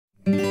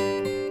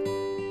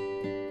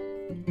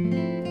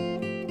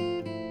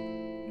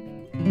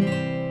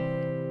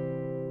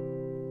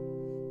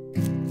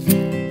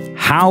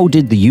How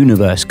did the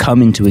universe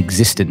come into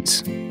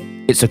existence?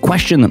 It's a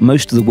question that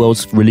most of the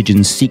world's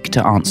religions seek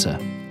to answer.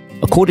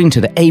 According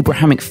to the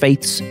Abrahamic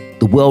faiths,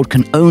 the world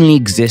can only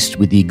exist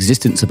with the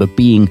existence of a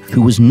being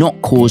who was not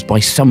caused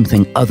by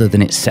something other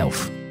than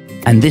itself.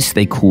 And this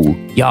they call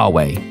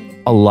Yahweh,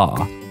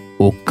 Allah,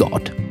 or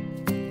God.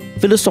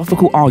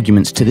 Philosophical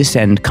arguments to this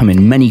end come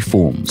in many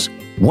forms,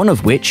 one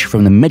of which,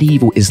 from the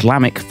medieval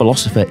Islamic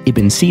philosopher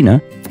Ibn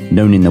Sina,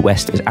 known in the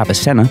West as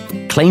Avicenna,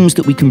 claims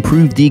that we can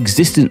prove the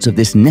existence of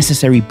this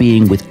necessary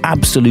being with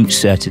absolute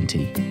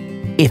certainty.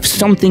 If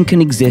something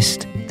can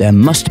exist, there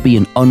must be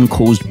an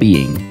uncaused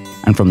being,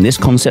 and from this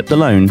concept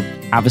alone,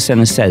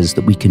 Avicenna says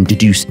that we can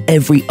deduce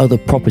every other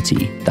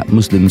property that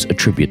Muslims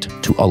attribute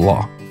to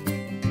Allah.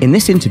 In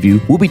this interview,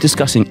 we'll be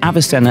discussing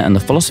Avicenna and the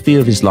philosophy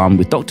of Islam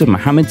with Dr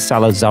Mohammad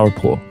Saleh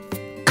Zarepour.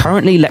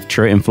 Currently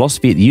lecturer in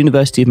philosophy at the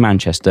University of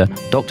Manchester,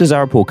 Dr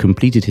Zarepour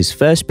completed his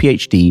first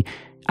PhD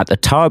at the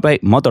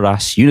Tarbiat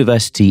Modares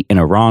University in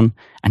Iran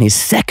and his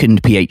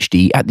second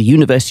PhD at the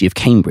University of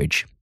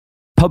Cambridge.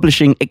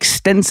 Publishing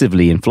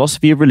extensively in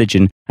philosophy of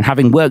religion and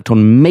having worked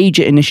on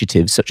major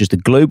initiatives such as the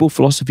Global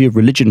Philosophy of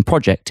Religion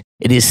project,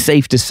 it is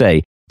safe to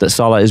say that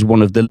Saleh is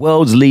one of the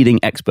world's leading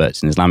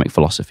experts in Islamic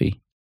philosophy.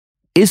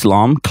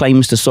 Islam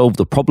claims to solve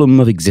the problem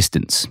of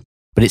existence,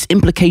 but its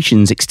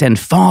implications extend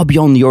far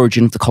beyond the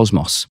origin of the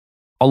cosmos.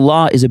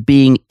 Allah is a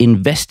being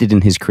invested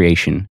in his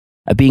creation,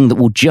 a being that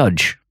will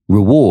judge,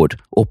 reward,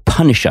 or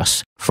punish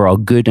us for our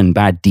good and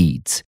bad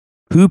deeds,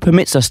 who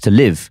permits us to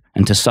live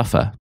and to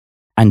suffer,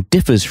 and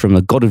differs from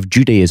the God of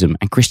Judaism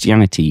and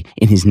Christianity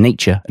in his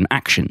nature and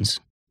actions.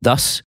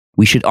 Thus,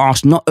 we should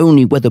ask not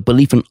only whether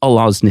belief in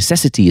Allah's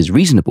necessity is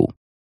reasonable,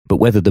 but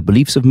whether the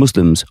beliefs of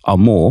Muslims are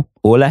more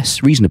or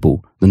less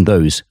reasonable than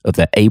those of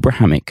their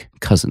Abrahamic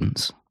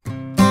cousins.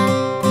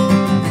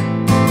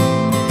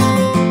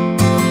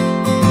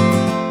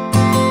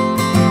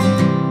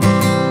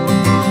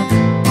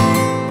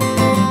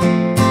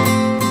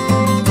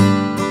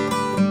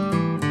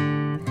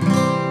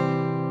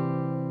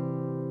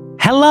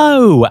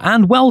 Hello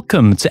and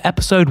welcome to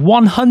episode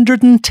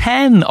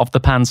 110 of the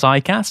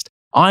Panpsycast.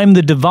 I'm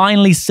the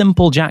divinely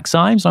simple Jack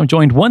Symes. I'm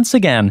joined once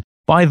again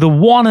by the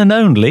one and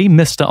only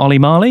Mr. Ollie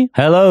Marley.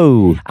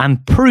 Hello.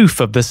 And proof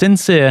of the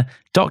sincere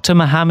Dr.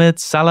 Mohammad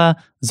Saleh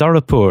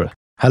Zarepour.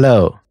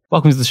 Hello.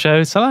 Welcome to the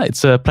show, Saleh.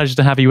 It's a pleasure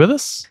to have you with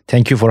us.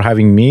 Thank you for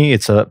having me.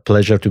 It's a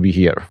pleasure to be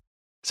here.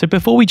 So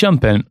before we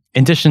jump in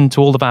addition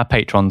to all of our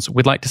patrons,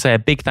 we'd like to say a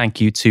big thank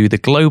you to the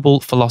Global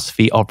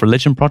Philosophy of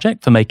Religion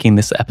project for making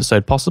this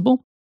episode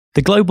possible.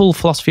 The Global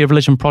Philosophy of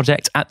Religion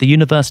project at the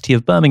University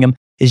of Birmingham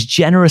is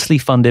generously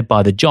funded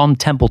by the John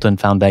Templeton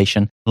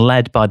Foundation,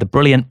 led by the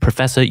brilliant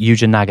Professor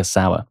Yuja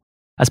Nagasawa.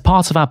 As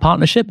part of our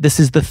partnership, this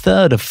is the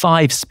third of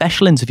 5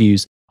 special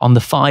interviews on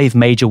the 5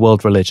 major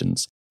world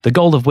religions, the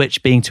goal of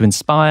which being to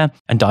inspire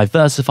and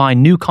diversify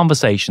new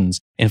conversations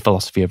in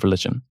philosophy of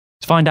religion.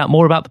 To find out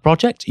more about the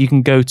project, you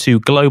can go to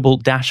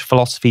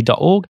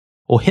global-philosophy.org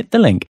or hit the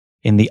link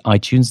in the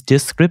iTunes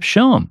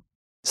description.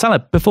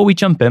 Saleh, before we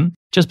jump in,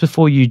 just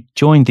before you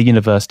joined the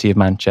University of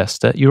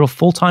Manchester, you're a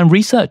full-time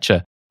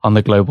researcher on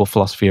the Global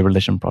Philosophy of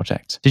Religion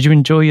project. Did you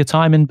enjoy your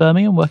time in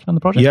Birmingham working on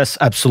the project? Yes,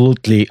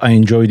 absolutely. I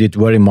enjoyed it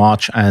very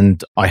much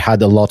and I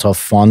had a lot of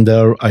fun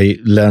there. I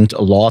learned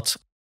a lot.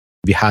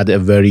 We had a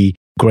very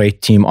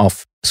great team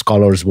of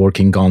scholars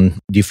working on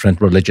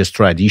different religious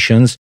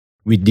traditions.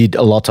 We did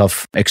a lot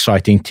of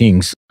exciting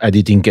things,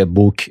 editing a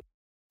book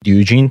with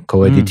Eugene,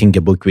 co-editing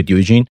a book with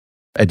Eugene,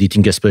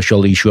 editing a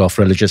special issue of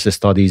religious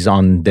studies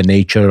on the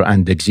nature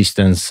and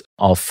existence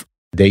of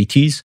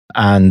deities,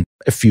 and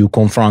a few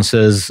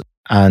conferences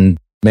and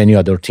many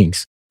other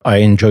things. I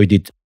enjoyed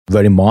it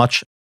very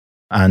much.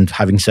 And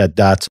having said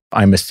that,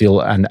 I'm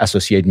still an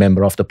associate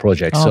member of the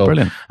project. Oh, so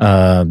brilliant.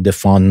 The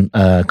fun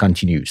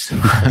continues.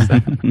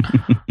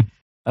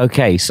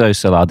 Okay, so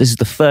Salah, this is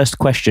the first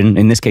question,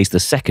 in this case the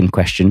second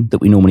question that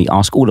we normally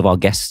ask all of our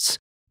guests.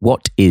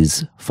 What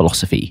is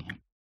philosophy?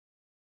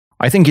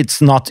 I think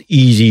it's not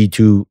easy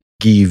to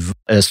give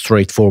a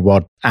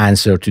straightforward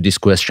answer to this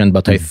question,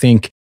 but I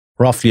think,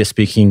 roughly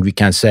speaking, we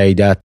can say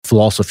that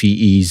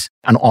philosophy is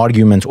an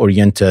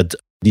argument-oriented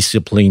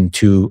discipline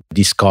to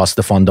discuss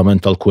the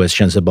fundamental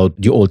questions about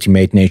the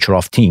ultimate nature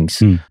of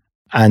things.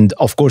 And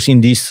of course, in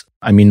this,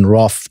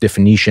 rough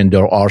definition,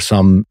 there are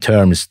some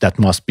terms that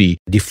must be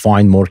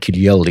defined more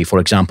clearly. For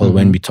example,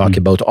 when we talk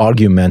about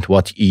argument,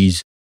 what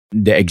is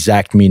the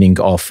exact meaning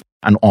of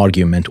an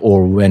argument?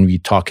 Or when we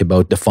talk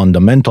about the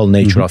fundamental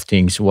nature of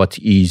things, what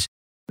is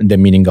the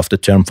meaning of the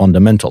term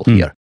fundamental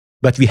here?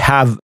 But we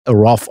have a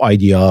rough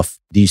idea of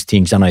these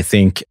things, and I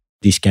think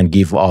this can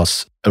give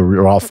us a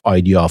rough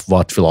idea of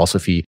what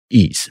philosophy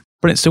is.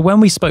 Brilliant. So when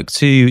we spoke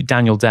to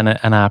Daniel Dennett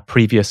and our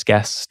previous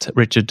guest,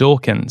 Richard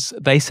Dawkins,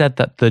 they said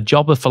that the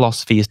job of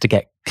philosophy is to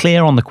get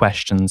clear on the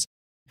questions,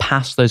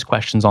 pass those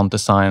questions on to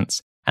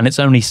science, and it's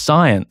only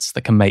science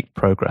that can make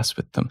progress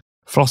with them.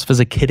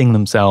 Philosophers are kidding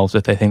themselves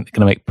if they think they're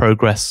going to make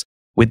progress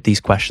with these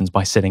questions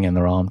by sitting in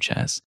their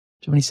armchairs.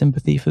 Do you have any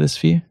sympathy for this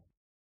view?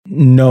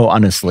 No,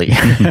 honestly,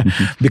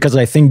 because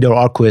I think there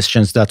are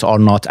questions that are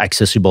not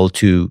accessible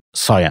to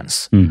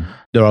science.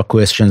 There are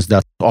questions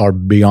that are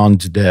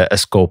beyond the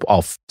scope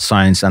of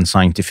science and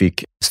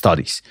scientific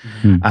studies.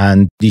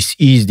 And this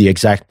is the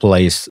exact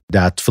place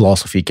that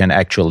philosophy can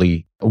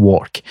actually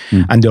work.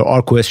 And there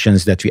are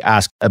questions that we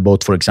ask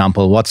about, for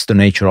example, what's the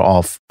nature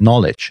of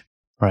knowledge?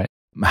 Right.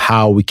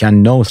 How we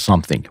can know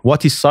something?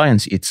 What is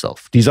science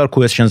itself? These are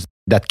questions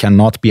that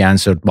cannot be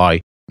answered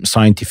by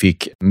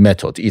scientific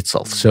method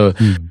itself. So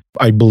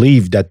I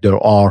believe that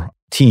there are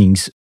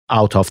things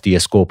out of the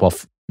scope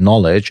of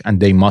knowledge and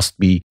they must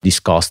be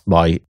discussed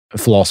by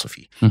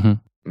philosophy.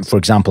 For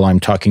example, I'm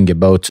talking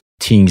about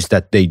things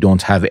that they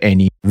don't have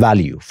any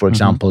value. For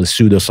example,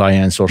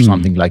 pseudoscience or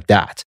something like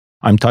that.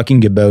 I'm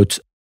talking about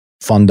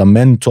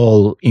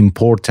fundamental,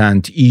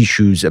 important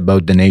issues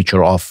about the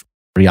nature of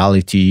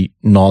reality,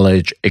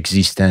 knowledge,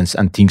 existence,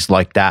 and things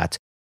like that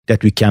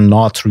we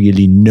cannot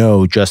really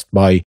know just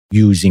by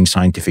using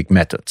scientific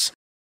methods.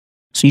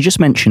 So you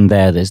just mentioned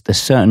there's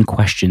certain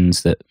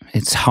questions that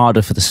it's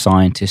harder for the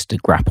scientist to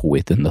grapple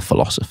with than the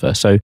philosopher.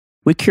 So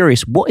we're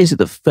curious, what is it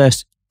that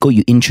first got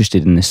you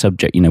interested in this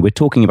subject? We're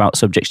talking about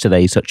subjects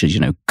today such as,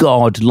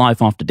 God,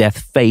 life after death,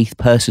 faith,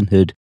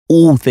 personhood,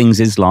 all things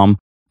Islam.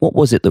 What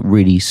was it that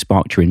really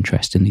sparked your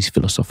interest in these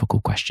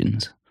philosophical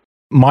questions?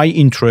 My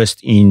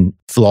interest in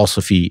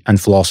philosophy and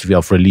philosophy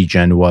of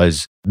religion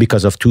was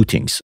because of two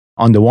things.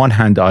 On the one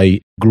hand,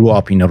 I grew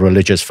up in a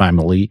religious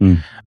family.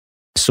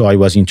 So I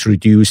was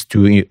introduced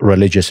to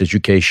religious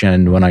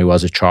education when I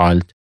was a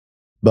child.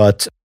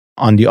 But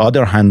on the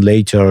other hand,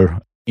 later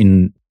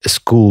in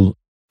school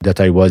that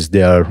I was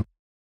there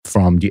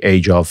from the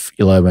age of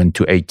 11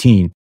 to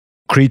 18,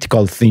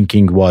 critical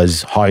thinking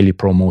was highly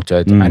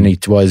promoted. And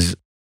it was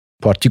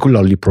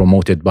particularly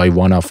promoted by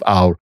one of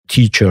our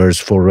teachers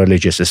for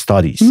religious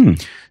studies.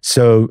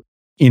 So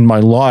in my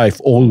life,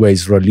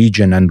 always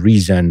religion and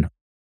reason,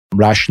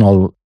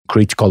 rational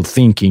critical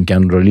thinking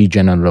and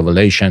religion and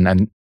revelation,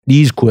 and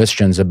these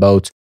questions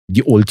about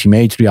the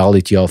ultimate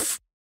reality of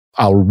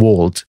our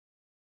world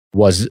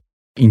was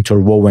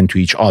interwoven to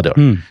each other.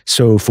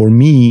 So for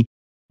me,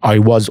 I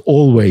was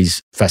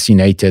always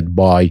fascinated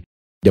by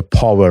the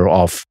power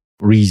of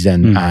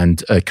reason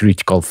and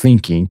critical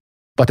thinking.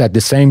 But at the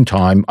same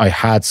time, I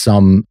had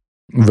some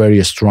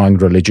very strong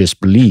religious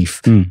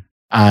belief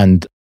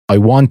and I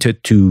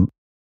wanted to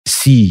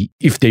see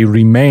if they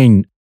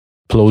remain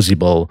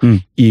plausible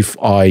if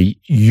I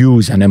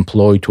use and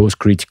employ those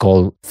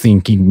critical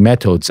thinking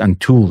methods and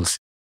tools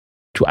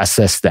to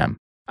assess them.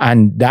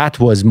 And that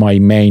was my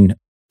main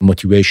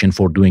motivation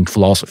for doing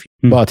philosophy.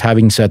 But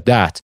having said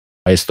that,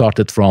 I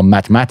started from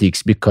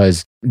mathematics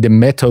because the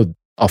method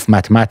of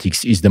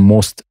mathematics is the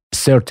most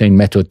certain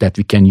method that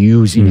we can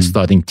use in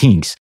studying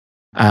things.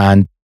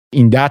 And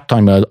in that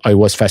time, I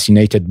was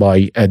fascinated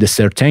by the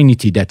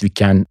certainty that we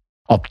can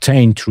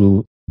obtain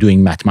through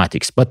doing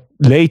mathematics. But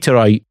later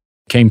I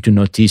came to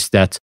notice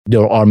that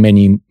there are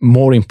many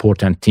more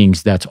important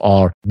things that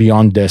are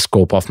beyond the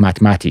scope of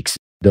mathematics.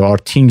 There are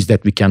things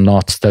that we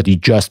cannot study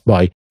just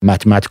by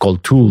mathematical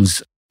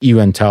tools,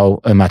 even though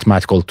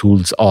mathematical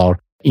tools are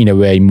in a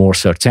way more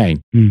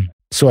certain.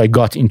 So I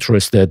got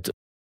interested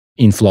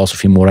in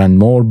philosophy more and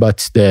more,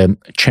 but the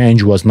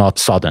change was not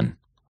sudden.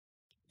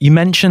 You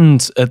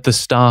mentioned at the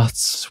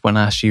start, when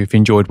I asked you if you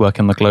enjoyed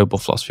working on the Global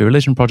Philosophy of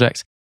Religion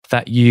project,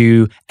 that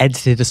you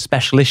edited a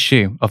special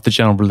issue of the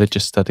Journal of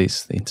Religious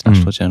Studies, the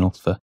International Journal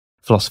for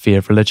Philosophy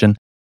of Religion.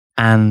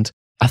 And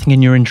I think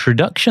in your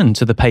introduction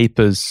to the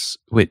papers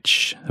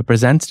which are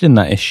presented in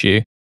that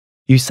issue,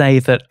 you say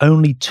that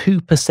only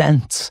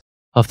 2%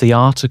 of the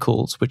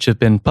articles which have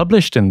been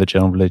published in the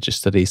Journal of Religious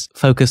Studies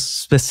focus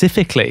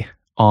specifically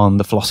on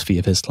the philosophy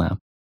of Islam.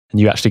 And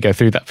you actually go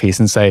through that piece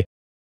and say,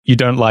 you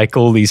don't like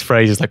all these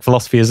phrases like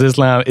philosophy is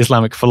Islam,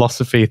 Islamic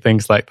philosophy,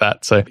 things like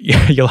that. So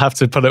you'll have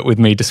to put it with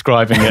me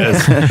describing it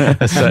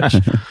as such.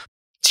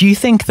 Do you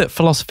think that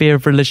philosophy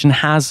of religion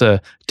has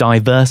a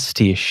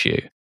diversity issue?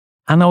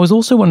 And I was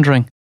also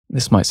wondering,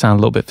 this might sound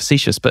a little bit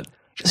facetious, but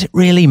does it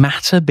really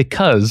matter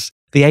because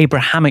the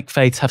Abrahamic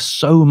faiths have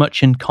so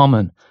much in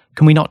common?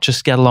 Can we not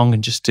just get along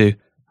and just do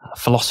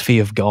philosophy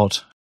of God,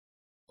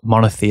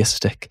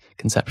 monotheistic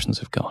conceptions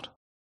of God?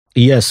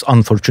 Yes,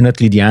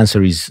 unfortunately, the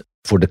answer is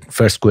for the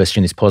first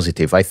question is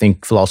positive. I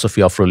think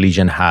philosophy of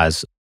religion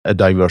has a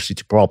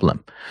diversity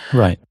problem.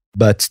 Right.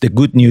 But the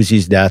good news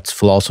is that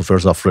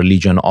philosophers of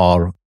religion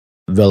are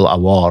well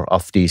aware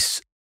of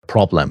this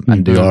problem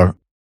and they are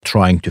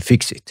trying to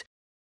fix it.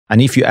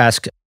 And if you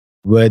ask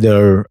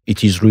whether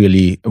it is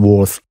really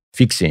worth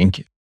fixing,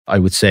 I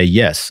would say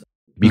yes,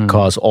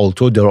 because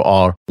although there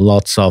are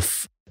lots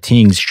of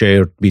things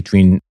shared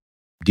between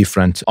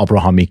different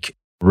Abrahamic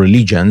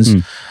religions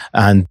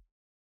and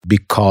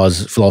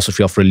because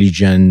philosophy of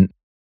religion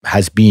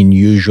has been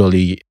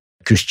usually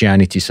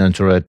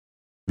Christianity-centered,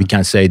 we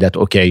can say that,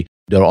 okay,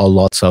 there are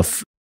lots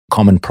of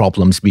common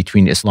problems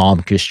between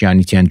Islam,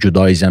 Christianity, and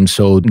Judaism.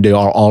 So they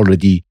are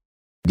already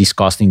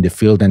discussed in the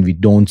field, and we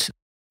don't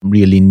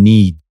really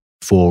need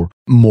for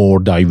more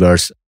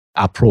diverse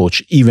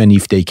approach, even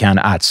if they can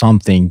add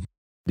something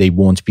they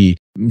won't be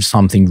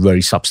something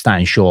very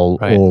substantial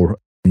or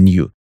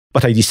new.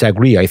 But I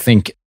disagree. I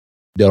think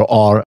there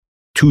are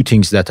two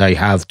things that I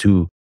have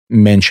to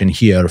mention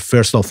here.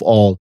 First of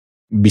all,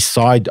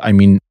 beside,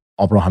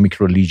 Abrahamic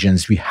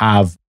religions, we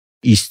have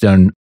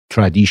Eastern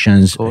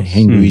traditions,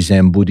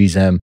 Hinduism,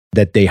 Buddhism,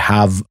 that they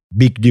have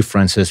big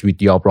differences with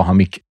the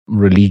Abrahamic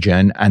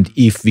religion. And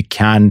if we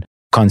can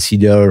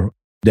consider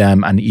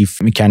them and if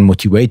we can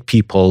motivate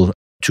people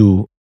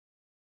to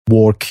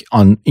work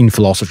in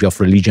philosophy of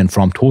religion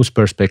from those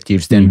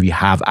perspectives, then we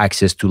have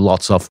access to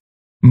lots of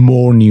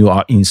more new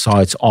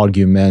insights,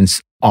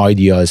 arguments,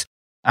 ideas,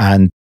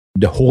 and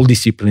the whole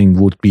discipline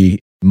would be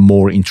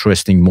more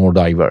interesting, more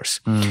diverse.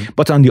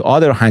 But on the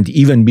other hand,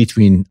 even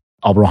between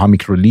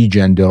Abrahamic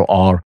religion, there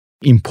are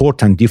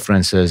important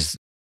differences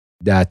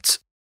that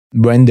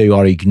when they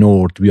are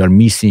ignored, we are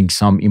missing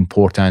some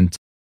important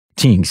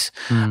things.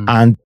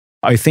 And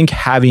I think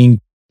having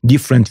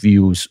different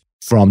views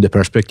from the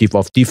perspective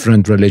of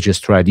different religious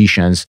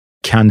traditions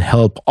can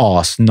help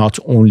us not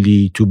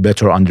only to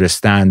better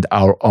understand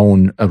our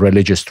own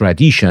religious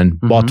tradition,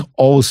 but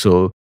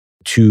also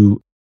to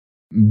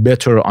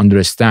better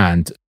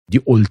understand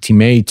the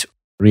ultimate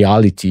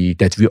reality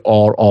that we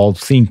are all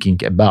thinking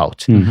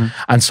about.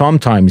 And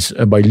sometimes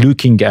by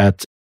looking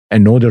at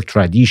another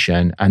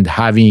tradition and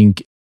having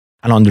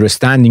an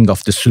understanding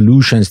of the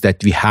solutions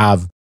that we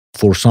have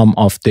for some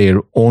of their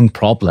own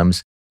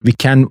problems, we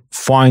can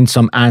find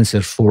some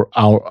answers for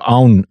our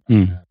own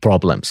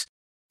problems.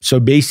 So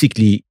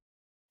basically,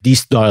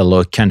 this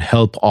dialogue can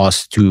help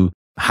us to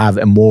have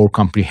a more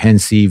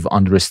comprehensive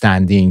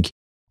understanding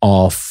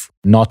of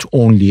not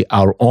only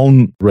our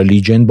own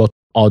religion, but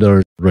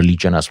other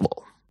religion as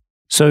well.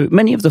 So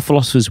many of the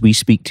philosophers we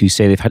speak to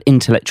say they've had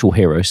intellectual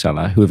heroes,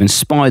 Salah, who have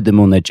inspired them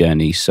on their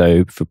journey.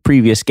 So for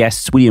previous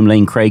guests, William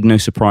Lane Craig, no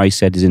surprise,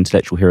 said his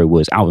intellectual hero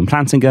was Alvin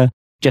Plantinga.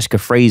 Jessica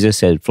Fraser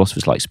said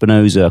philosophers like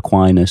Spinoza,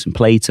 Aquinas, and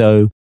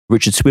Plato.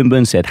 Richard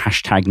Swinburne said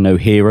 #no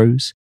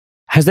heroes.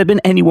 Has there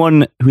been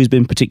anyone who has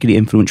been particularly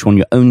influential on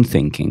your own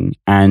thinking,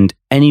 and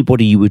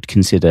anybody you would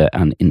consider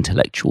an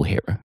intellectual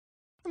hero?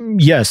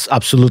 Yes,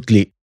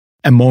 absolutely.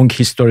 Among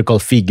historical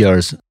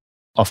figures,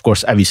 of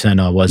course,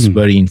 Avicenna was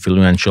very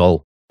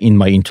influential in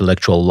my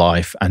intellectual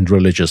life and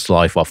religious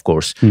life, of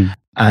course.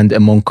 And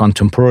among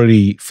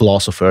contemporary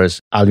philosophers,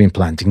 Alvin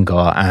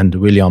Plantinga and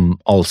William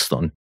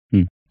Alston.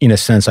 In a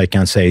sense, I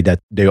can say that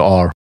they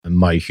are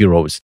my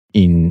heroes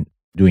in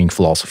doing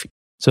philosophy.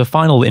 So a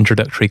final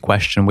introductory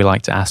question we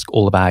like to ask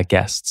all of our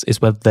guests is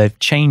whether they've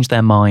changed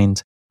their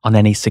mind on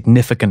any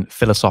significant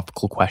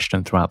philosophical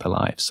question throughout their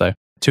lives. So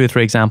 2 or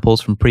 3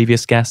 examples from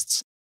previous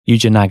guests.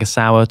 Yuja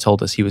Nagasawa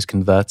told us he was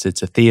converted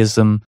to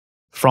theism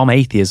from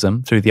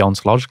atheism through the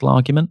ontological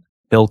argument.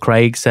 Bill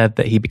Craig said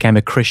that he became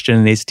a Christian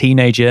in his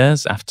teenage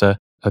years after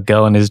a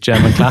girl in his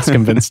German class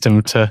convinced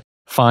him to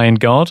find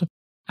God.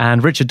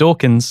 And Richard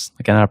Dawkins,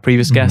 again our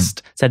previous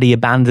guest, said he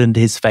abandoned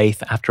his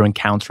faith after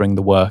encountering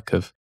the work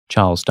of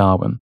Charles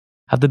Darwin.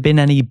 Have there been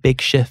any big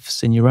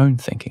shifts in your own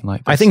thinking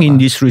like this? I think in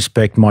this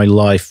respect, my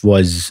life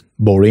was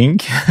boring,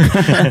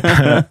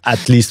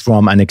 at least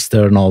from an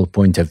external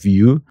point of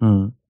view,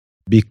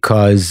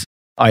 because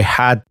I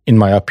had, in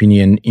my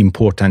opinion,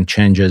 important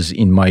changes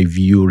in my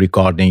view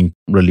regarding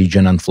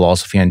religion and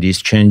philosophy, and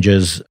these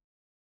changes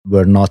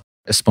were not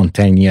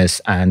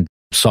spontaneous and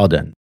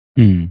sudden.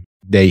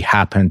 They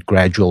happened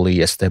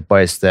gradually, step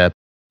by step,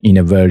 in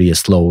a very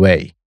slow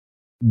way.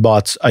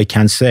 But I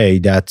can say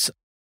that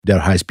there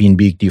has been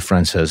big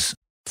differences.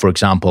 For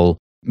example,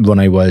 when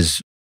I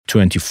was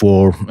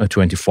 24,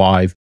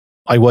 25,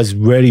 I was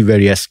very,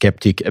 very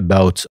skeptic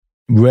about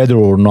whether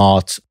or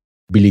not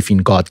belief in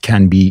God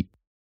can be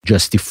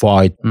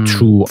justified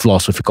through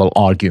philosophical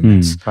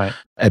arguments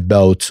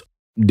about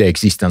the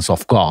existence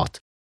of God.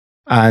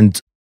 And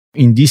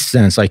in this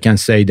sense, I can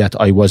say that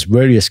I was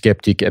very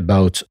skeptic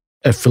about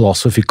a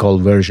philosophical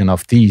version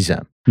of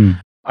theism.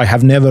 I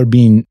have never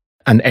been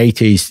an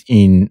atheist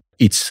in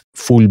its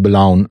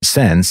full-blown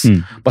sense,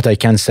 but I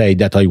can say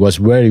that I was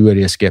very,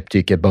 very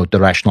skeptic about the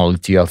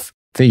rationality of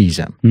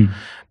theism.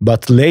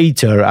 But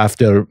later,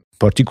 after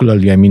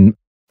particularly,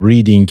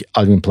 reading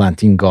Alvin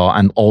Plantinga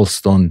and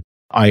Alston,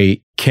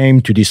 I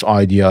came to this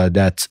idea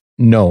that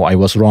no, I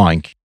was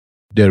wrong.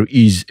 There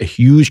is a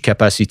huge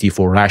capacity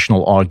for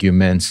rational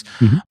arguments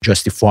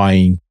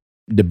justifying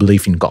the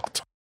belief in God.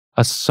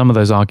 Are some of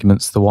those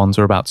arguments the ones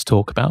we're about to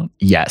talk about?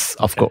 Yes,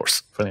 of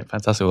course. Brilliant,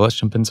 fantastic. Well, let's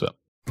jump into it.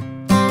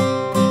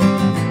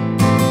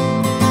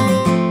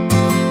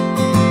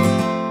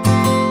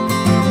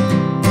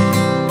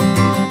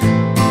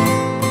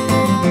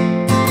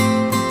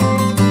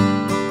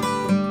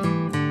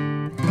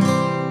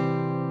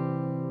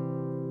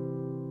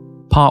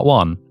 Part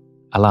 1,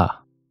 Allāh.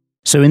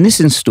 So in this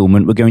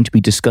installment, we're going to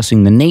be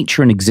discussing the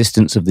nature and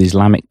existence of the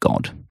Islamic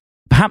God.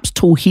 Perhaps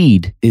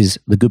Tawheed is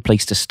the good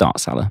place to start,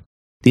 Salah.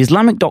 The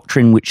Islamic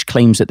doctrine which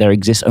claims that there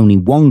exists only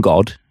one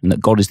God and that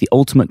God is the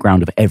ultimate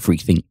ground of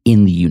everything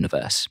in the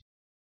universe.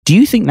 Do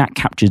you think that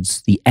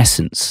captures the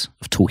essence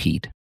of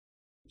Tawheed?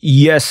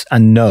 Yes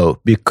and no,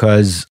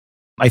 because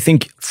I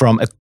think from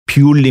a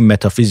purely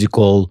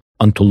metaphysical,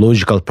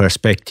 ontological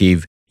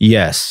perspective,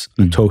 yes,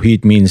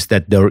 Tawheed means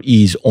that there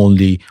is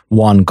only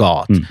one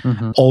God.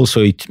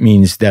 Also, it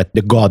means that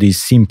the God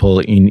is simple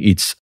in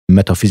its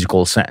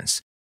metaphysical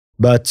sense.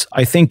 But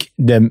I think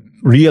the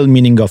real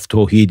meaning of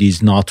Tawheed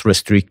is not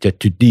restricted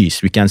to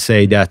this. We can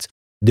say that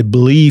the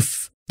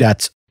belief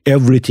that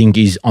everything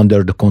is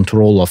under the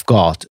control of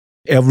God,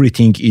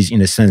 everything is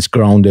in a sense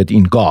grounded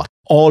in God.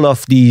 All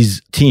of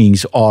these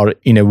things are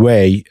in a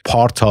way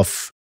part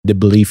of the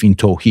belief in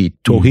Tawheed.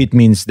 Tawheed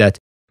means that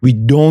we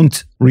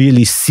don't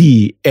really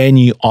see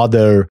any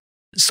other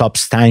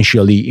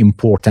substantially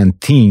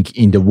important thing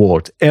in the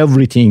world.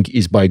 Everything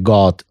is by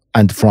God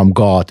and from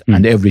God,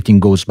 and everything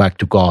goes back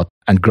to God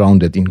and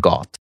grounded in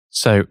God.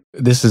 So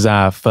this is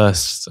our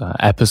first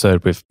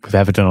episode we've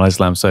ever done on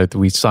Islam. So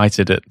we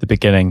cited at the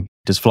beginning,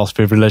 does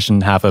philosophy of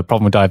religion have a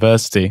problem with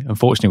diversity?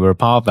 Unfortunately, we're a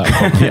part of that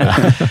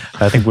problem.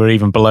 I think we're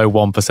even below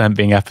 1%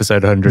 being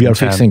episode 110. We are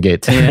fixing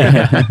it.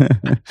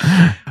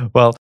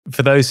 Well,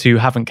 for those who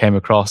haven't came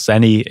across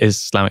any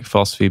Islamic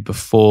philosophy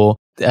before,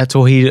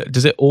 Tawheed,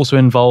 does it also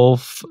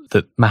involve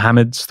that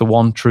Muhammad's the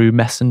one true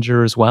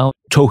messenger as well?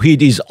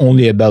 Tawheed is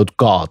only about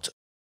God,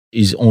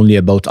 is only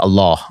about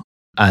Allah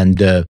and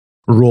the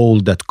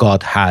role that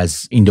God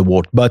has in the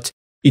world. But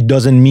it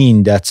doesn't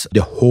mean that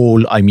the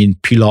whole,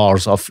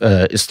 pillars of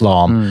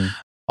Islam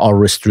are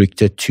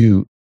restricted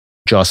to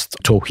just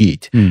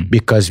Tawheed.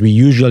 Because we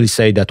usually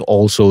say that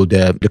also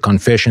the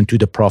confession to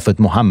the Prophet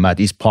Muhammad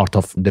is part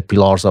of the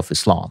pillars of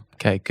Islam.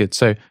 Okay, good.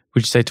 So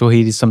would you say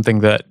Tawheed is something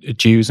that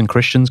Jews and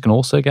Christians can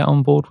also get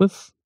on board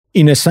with?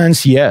 In a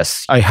sense,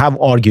 yes. I have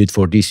argued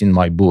for this in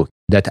my book,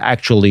 that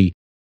actually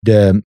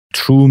the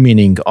true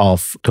meaning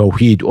of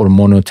Tawheed or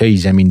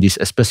monotheism in this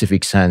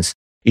specific sense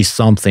is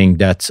something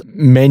that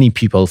many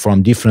people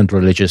from different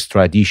religious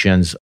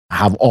traditions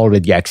have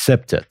already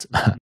accepted.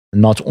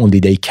 Not only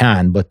they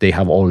can, but they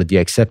have already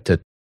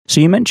accepted. So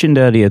you mentioned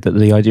earlier that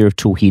the idea of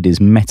Tawheed is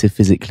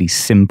metaphysically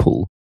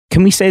simple.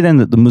 Can we say then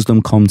that the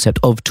Muslim concept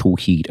of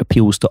Tawheed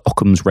appeals to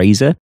Occam's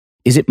razor?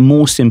 Is it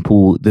more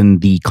simple than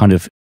the kind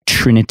of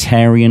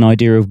Trinitarian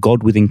idea of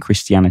God within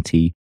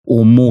Christianity,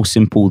 or more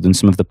simple than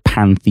some of the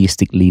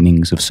pantheistic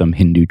leanings of some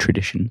Hindu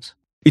traditions?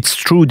 It's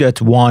true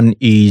that one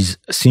is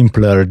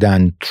simpler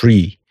than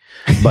three,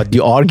 but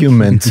the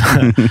argument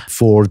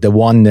for the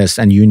oneness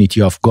and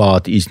unity of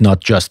God is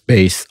not just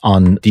based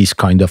on this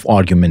kind of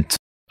argument.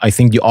 I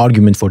think the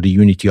argument for the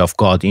unity of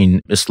God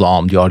in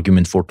Islam, the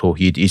argument for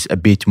Tawheed, is a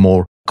bit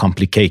more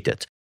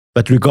complicated.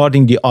 But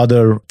regarding the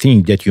other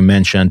thing that you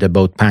mentioned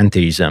about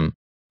pantheism,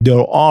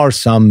 there are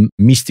some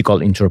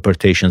mystical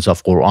interpretations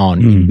of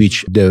Quran in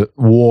which the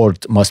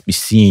world must be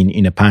seen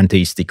in a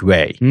pantheistic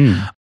way.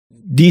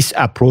 This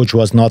approach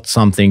was not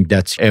something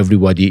that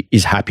everybody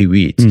is happy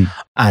with.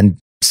 And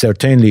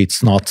certainly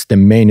it's not the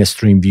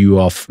mainstream view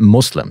of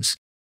Muslims.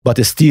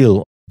 But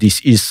still,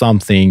 this is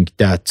something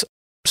that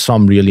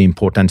some really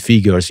important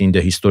figures in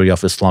the history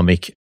of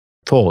Islamic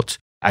thought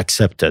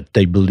accepted.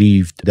 They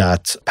believed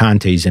that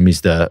pantheism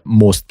is the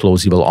most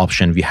plausible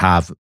option we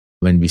have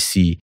when we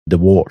see the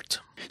world.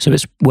 So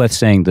it's worth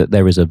saying that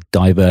there is a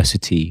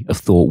diversity of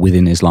thought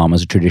within Islam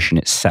as a tradition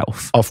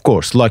itself. Of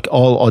course, like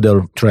all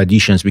other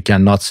traditions, we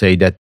cannot say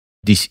that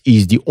this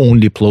is the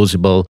only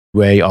plausible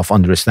way of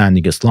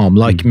understanding Islam.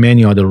 Like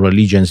many other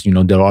religions,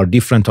 there are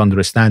different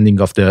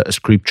understanding of the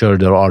scripture.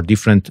 There are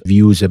different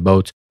views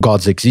about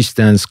God's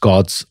existence,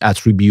 God's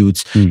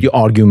attributes, the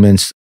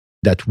arguments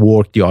that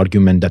work, the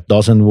argument that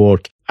doesn't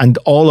work. And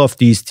all of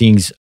these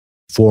things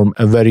form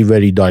a very,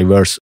 very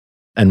diverse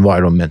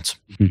environment.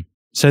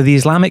 So the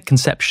Islamic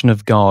conception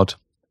of God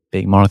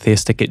being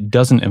monotheistic, it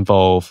doesn't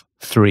involve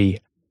three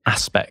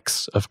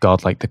aspects of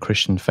God like the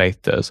Christian faith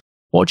does.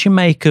 What do you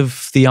make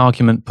of the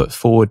argument put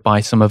forward by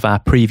some of our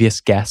previous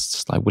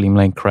guests, like William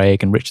Lane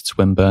Craig and Richard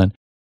Swinburne,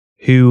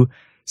 who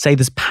say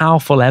there's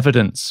powerful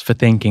evidence for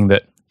thinking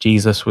that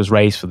Jesus was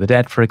raised from the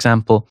dead, for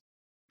example,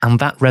 and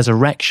that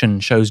resurrection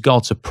shows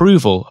God's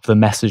approval of the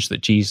message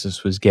that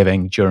Jesus was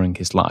giving during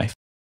his life?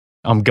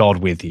 I'm God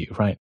with you,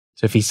 right?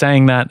 So if he's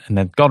saying that and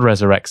then God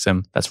resurrects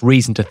him, that's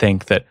reason to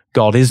think that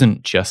God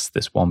isn't just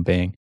this one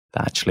being,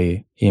 that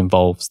actually he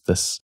involves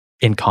this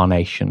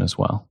incarnation as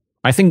well.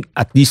 I think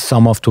at least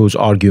some of those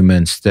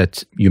arguments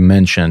that you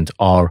mentioned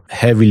are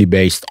heavily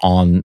based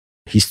on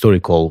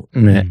historical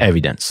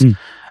evidence.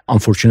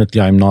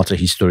 Unfortunately, I'm not a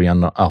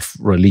historian of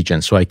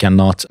religion, so I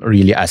cannot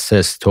really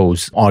assess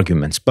those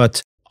arguments.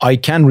 But I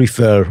can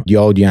refer the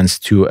audience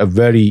to a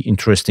very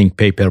interesting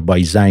paper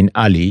by Zain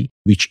Ali,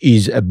 which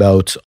is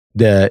about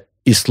the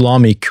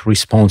Islamic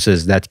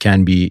responses that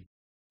can be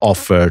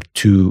offered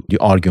to the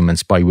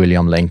arguments by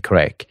William Lane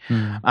Craig.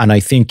 And I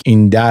think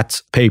in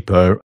that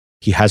paper,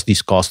 he has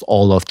discussed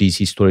all of these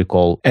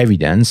historical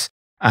evidence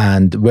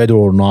and whether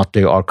or not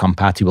they are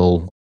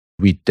compatible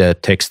with the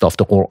text of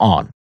the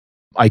Quran.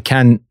 I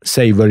can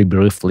say very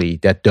briefly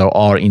that there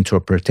are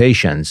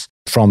interpretations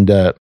from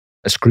the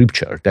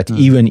scripture that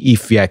even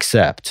if we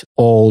accept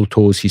all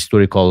those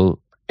historical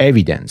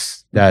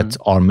evidence that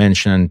are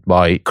mentioned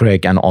by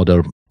Craig and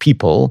other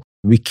people,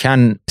 we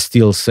can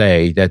still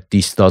say that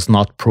this does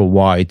not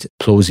provide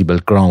plausible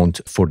ground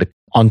for the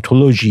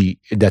ontology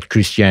that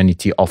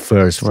Christianity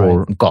offers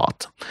for God.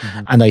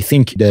 Mm-hmm. And I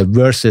think the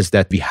verses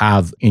that we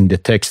have in the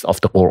text of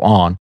the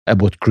Quran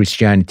about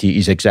Christianity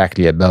is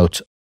exactly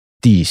about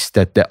this,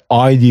 that the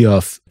idea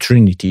of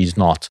Trinity is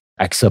not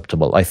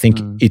acceptable. I think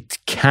it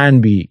can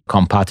be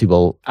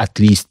compatible, at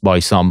least by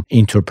some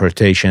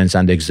interpretations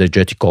and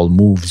exegetical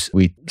moves,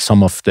 with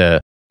some of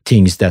the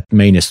things that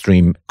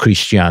mainstream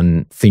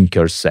Christian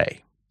thinkers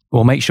say.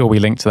 We'll make sure we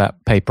link to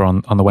that paper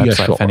on the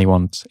website if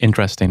anyone's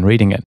interested in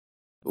reading it.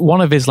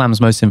 One of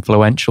Islam's most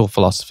influential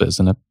philosophers,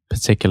 and a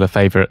particular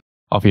favorite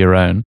of your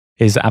own,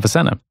 is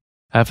Avicenna.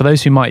 For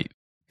those who might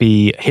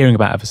be hearing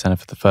about Avicenna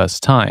for the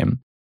first time,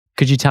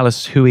 could you tell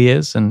us who he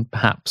is and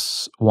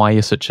perhaps why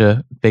you're such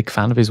a big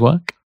fan of his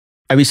work?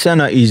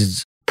 Avicenna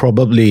is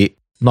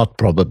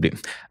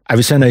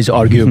Avicenna is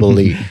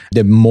arguably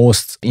the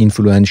most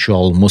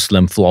influential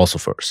Muslim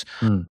philosophers.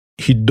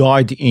 He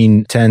died in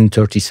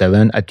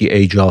 1037 at the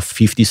age of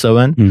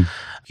 57.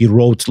 He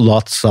wrote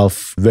lots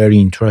of very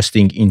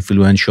interesting,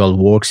 influential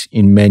works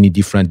in many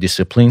different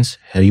disciplines.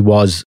 He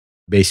was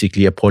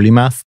basically a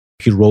polymath.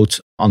 He wrote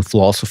on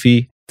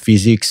philosophy,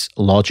 physics,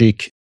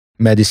 logic,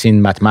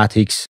 medicine,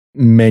 mathematics,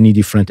 many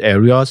different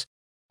areas.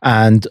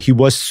 And he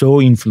was so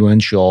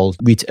influential,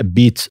 with a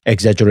bit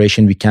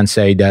exaggeration, we can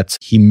say that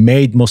he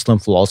made Muslim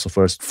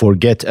philosophers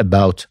forget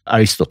about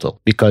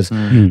Aristotle, because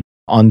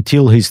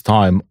until his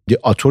time, the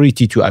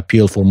authority to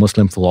appeal for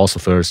Muslim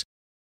philosophers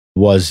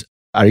was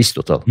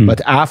Aristotle.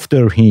 But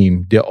after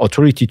him, the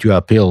authority to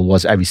appeal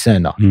was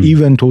Avicenna.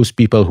 Even those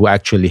people who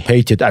actually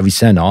hated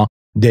Avicenna,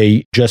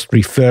 they just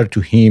referred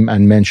to him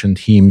and mentioned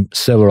him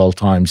several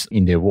times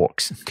in their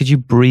works. Could you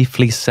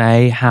briefly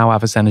say how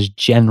Avicenna's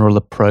general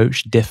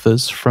approach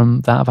differs from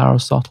that of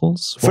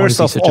Aristotle's? Why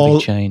First of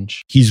all,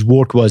 his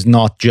work was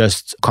not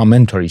just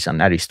commentaries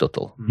on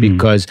Aristotle,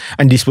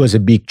 and this was a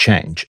big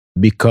change,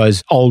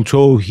 because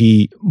although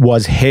he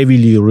was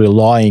heavily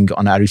relying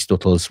on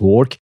Aristotle's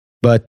work,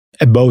 but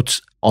about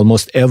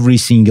almost every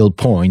single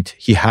point,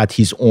 he had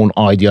his own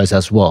ideas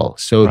as well.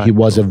 So he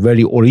was a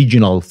very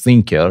original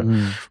thinker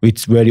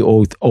with very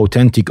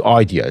authentic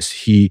ideas.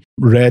 He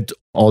read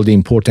all the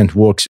important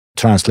works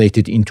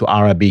translated into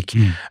Arabic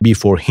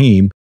before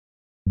him,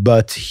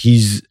 but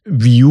his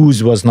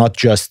views was not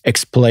just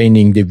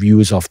explaining the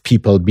views of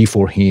people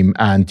before him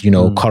and,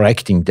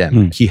 correcting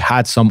them. He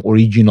had some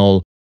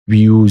original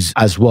views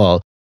as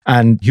well.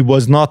 And he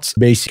was not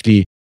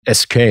basically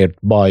scared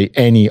by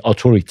any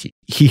authority.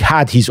 He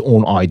had his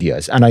own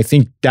ideas. And I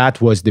think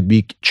that was the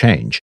big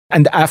change.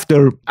 And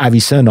after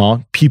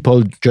Avicenna,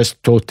 people just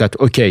thought that,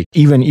 okay,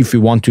 even if we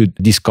want to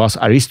discuss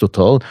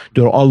Aristotle,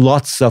 there are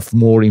lots of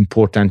more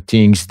important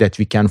things that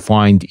we can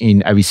find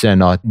in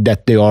Avicenna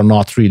that they are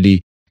not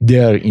really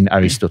there in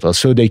Aristotle.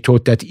 So they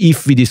thought that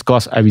if we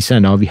discuss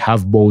Avicenna, we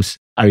have both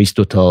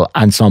Aristotle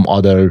and some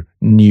other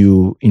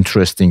new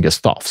interesting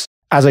stuffs.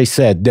 As I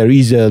said, there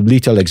is a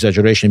little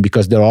exaggeration,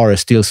 because there are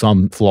still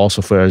some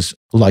philosophers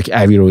like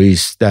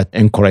Averroes that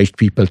encouraged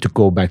people to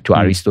go back to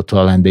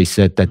Aristotle, and they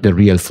said that the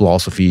real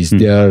philosophy is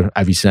there.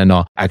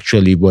 Avicenna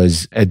actually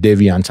was a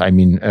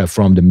deviant,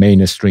 from the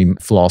mainstream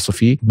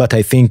philosophy. But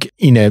I think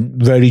in a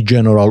very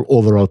general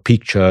overall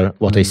picture,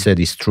 what I said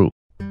is true.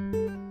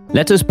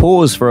 Let us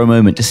pause for a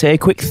moment to say a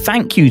quick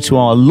thank you to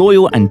our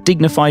loyal and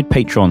dignified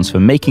patrons for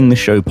making the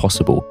show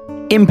possible.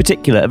 In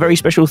particular, a very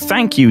special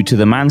thank you to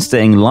the man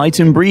staying light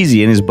and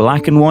breezy in his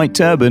black and white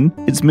turban.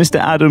 It's Mr.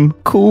 Adam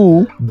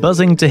Cool.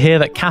 Buzzing to hear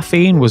that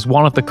caffeine was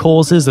one of the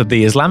causes of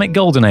the Islamic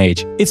Golden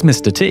Age. It's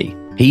Mr. T.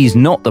 He's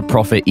not the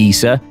Prophet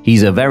Isa.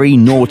 He's a very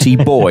naughty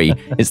boy.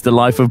 It's the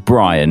life of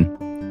Brian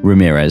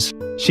Ramirez.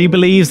 She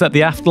believes that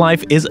the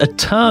afterlife is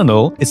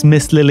eternal. It's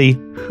Miss Lily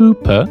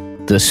Hooper.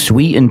 The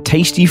sweet and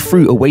tasty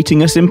fruit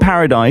awaiting us in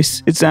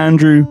paradise. It's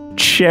Andrew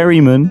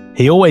Cherryman.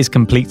 He always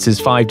completes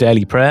his 5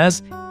 daily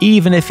prayers,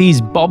 even if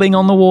he's bobbing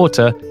on the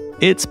water.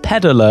 It's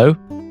Pedalo.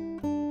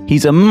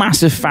 He's a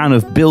massive fan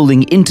of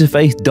building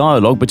interfaith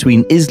dialogue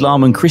between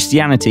Islam and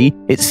Christianity.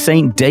 It's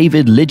Saint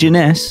David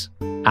Ligoness.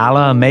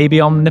 Allah may be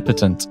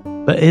omnipotent,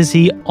 but is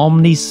he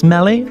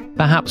omni-smelly?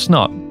 Perhaps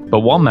not.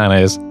 But one man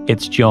is.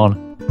 It's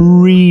John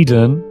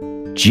Breeden.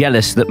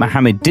 Jealous that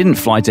Muhammad didn't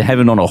fly to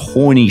heaven on a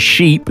horny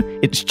sheep,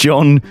 it's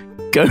John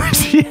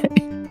Gautier.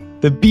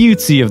 The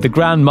beauty of the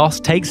Grand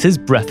Mosque takes his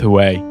breath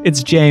away.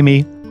 It's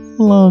Jamie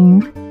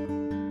Lung.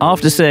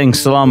 After saying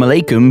salam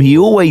alaikum, he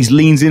always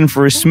leans in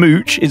for a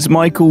smooch. It's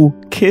Michael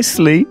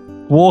Kisley.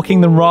 Walking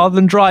them rather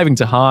than driving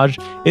to Hajj,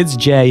 it's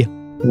Jay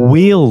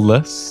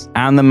Wheelless.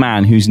 And the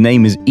man whose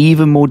name is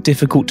even more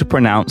difficult to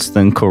pronounce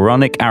than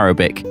Quranic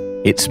Arabic,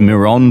 it's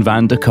Miron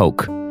van der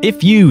Kolk.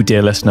 If you,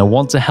 dear listener,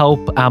 want to help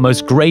our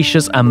most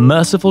gracious and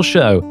merciful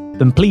show,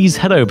 then please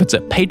head over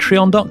to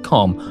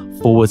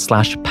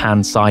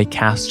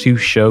patreon.com/PanSciCast to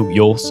show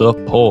your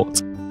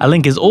support. A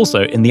link is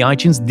also in the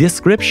iTunes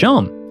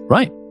description.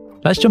 Right,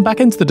 let's jump back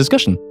into the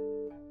discussion.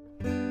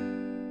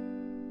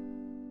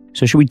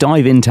 So should we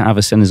dive into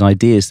Avicenna's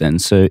ideas then?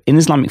 So in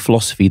Islamic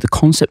philosophy, the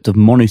concept of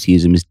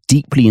monotheism is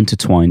deeply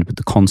intertwined with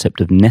the concept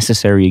of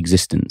necessary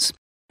existence.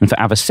 And for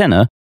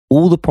Avicenna,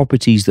 all the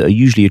properties that are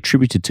usually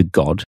attributed to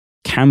God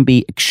can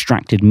be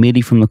extracted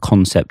merely from the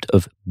concept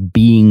of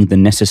being the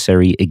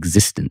necessary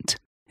existent.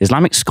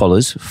 Islamic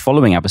scholars,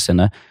 following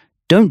Avicenna,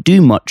 don't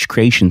do much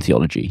creation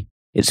theology.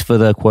 It's for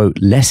the, quote,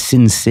 less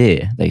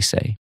sincere, they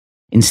say.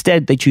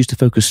 Instead, they choose to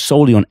focus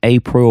solely on a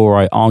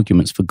priori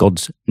arguments for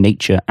God's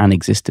nature and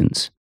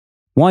existence.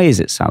 Why is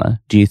it, Saleh?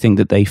 Do you think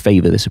that they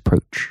favor this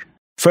approach?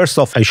 First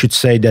off, I should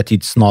say that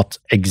it's not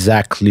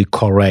exactly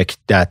correct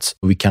that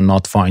we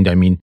cannot find,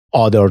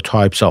 other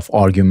types of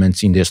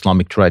arguments in the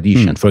Islamic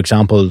tradition. For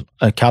example,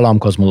 a Kalam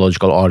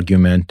cosmological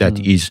argument that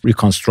is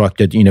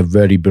reconstructed in a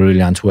very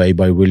brilliant way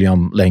by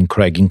William Lane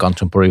Craig in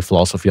Contemporary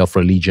Philosophy of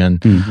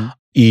Religion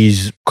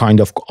is kind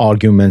of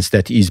arguments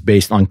that is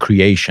based on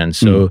creation.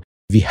 So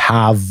we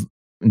have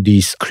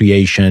this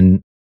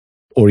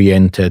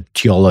creation-oriented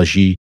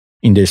theology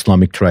in the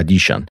Islamic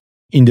tradition.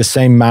 In the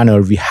same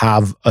manner, we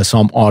have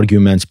some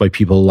arguments by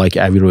people like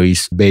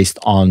Averroes based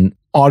on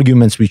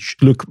arguments which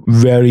look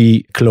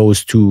very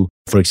close to,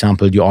 for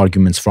example, the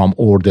arguments from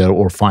order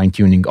or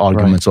fine-tuning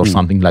arguments or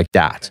something like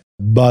that.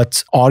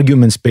 But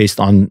arguments based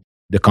on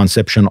the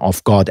conception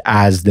of God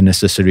as the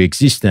necessary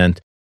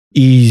existent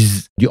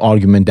is the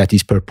argument that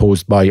is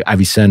proposed by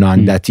Avicenna,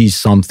 and that is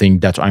something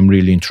that I'm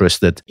really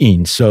interested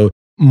in. So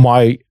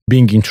my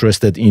being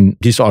interested in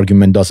this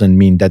argument doesn't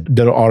mean that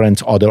there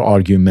aren't other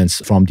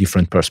arguments from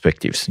different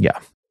perspectives. Yeah.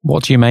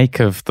 What do you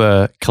make of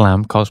the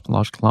Kalam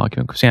cosmological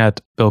argument? Because we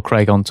had Bill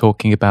Craig on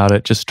talking about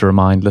it. Just to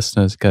remind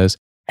listeners, it goes,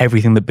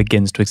 everything that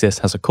begins to exist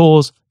has a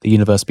cause. The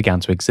universe began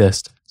to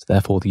exist, so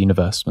therefore the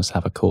universe must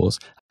have a cause.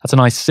 That's a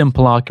nice,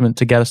 simple argument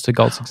to get us to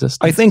God's existence.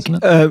 I think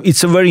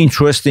it's a very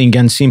interesting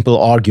and simple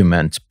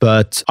argument,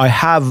 but I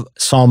have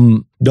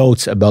some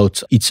doubts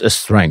about its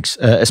strengths,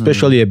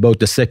 especially about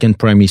the second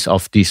premise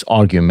of this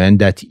argument,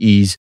 that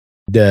is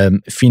the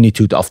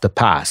finitude of the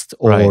past,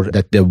 or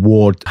that the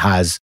world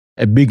has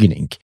a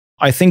beginning.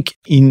 I think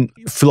in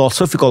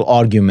philosophical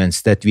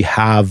arguments that we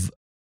have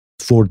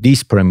for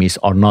this premise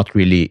are not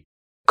really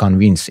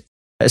convincing,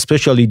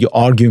 especially the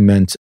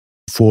argument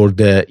for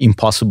the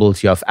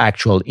impossibility of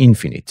actual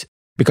infinite.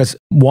 Because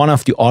one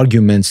of the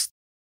arguments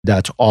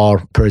that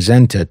are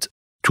presented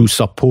to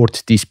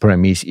support this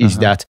premise is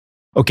that,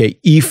 okay,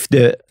 if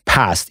the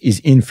past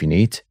is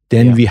infinite,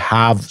 then we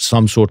have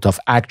some sort of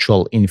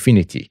actual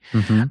infinity.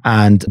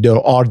 And there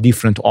are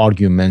different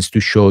arguments to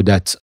show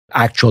that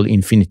actual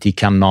infinity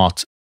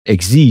cannot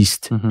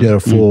exist,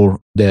 therefore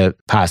the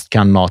past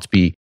cannot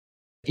be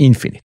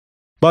infinite.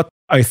 But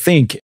I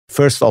think,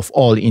 first of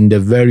all, in the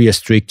very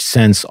strict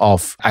sense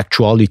of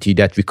actuality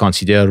that we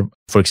consider,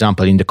 for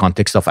example, in the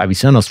context of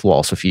Avicenna's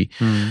philosophy,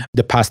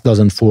 the past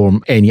doesn't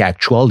form any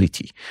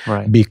actuality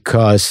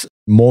because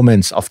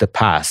moments of the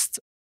past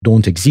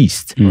don't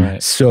exist.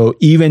 So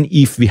even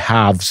if we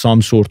have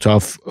some sort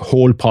of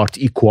whole-part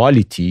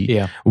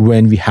equality,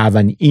 when we have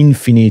an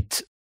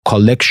infinite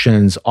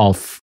collections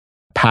of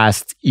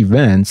past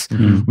events,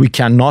 we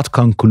cannot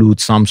conclude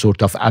some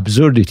sort of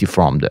absurdity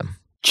from them.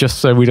 Just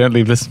so we don't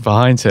leave this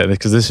behind here,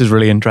 because this is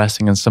really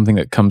interesting and something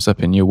that comes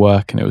up in your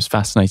work, and it was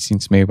fascinating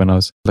to me when I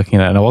was looking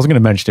at it. And I wasn't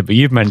going to mention it, but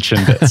you've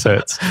mentioned it,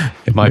 so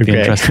it might be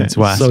interesting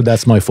to ask. So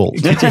that's my fault.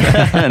 Not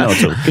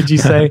at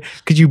all.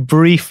 Could you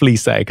briefly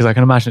say, because I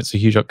can imagine it's a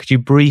huge, could you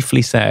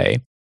briefly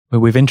say,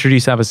 we've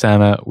introduced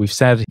Avicenna, we've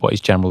said what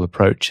his general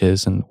approach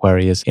is and where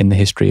he is in the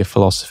history of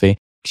philosophy.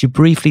 Could you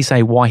briefly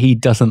say why he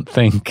doesn't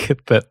think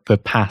that the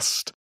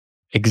past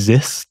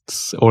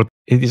exists? Or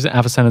is it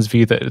Avicenna's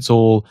view that it's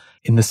all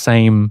in the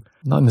same,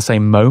 not in the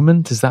same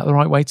moment? Is that the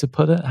right way to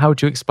put it? How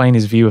would you explain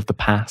his view of the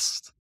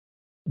past?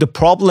 The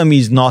problem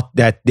is not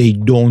that they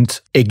don't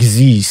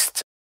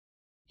exist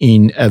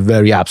in a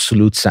very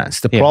absolute sense.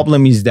 The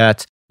problem is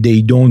that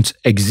they don't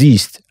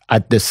exist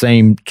at the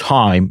same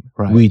time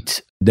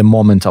with the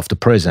moment of the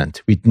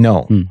present, with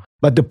no.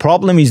 But the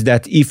problem is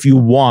that if you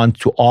want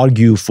to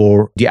argue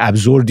for the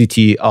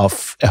absurdity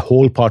of a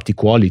whole part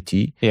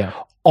equality,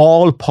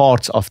 all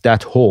parts of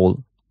that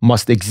whole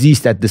must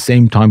exist at the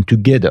same time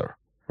together,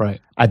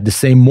 at the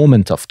same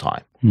moment of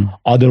time.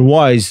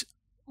 Otherwise,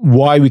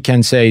 why we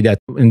can say that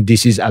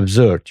this is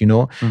absurd,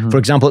 For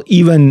example,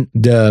 even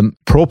the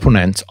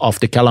proponent of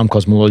the Kalam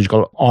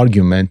cosmological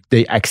argument,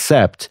 they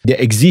accept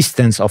the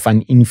existence of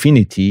an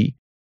infinity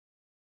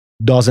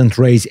doesn't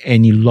raise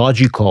any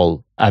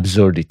logical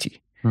absurdity.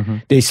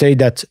 They say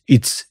that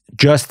it's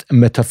just a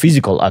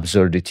metaphysical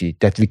absurdity,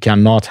 that we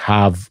cannot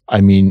have, a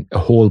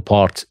whole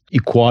part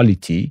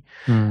equality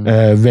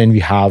when we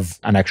have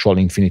an actual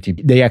infinity.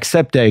 They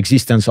accept the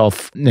existence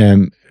of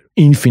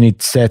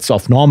infinite sets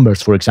of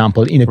numbers, for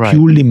example, in a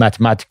purely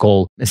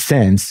mathematical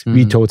sense,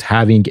 without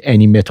having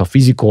any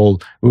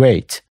metaphysical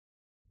weight.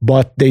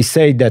 But they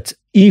say that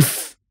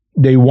if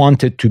they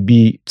wanted to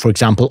be, for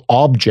example,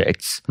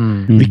 objects,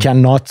 we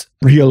cannot,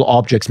 real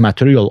objects,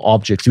 material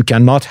objects, you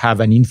cannot have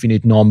an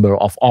infinite number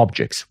of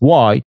objects.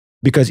 Why?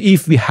 Because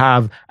if we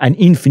have an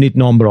infinite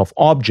number of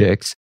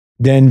objects,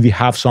 then we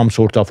have some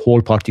sort of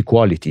whole part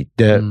equality.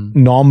 The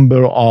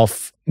number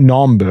of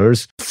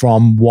numbers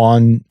from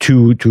 1,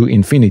 2 to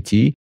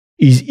infinity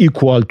is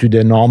equal to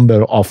the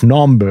number of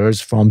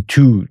numbers from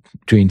 2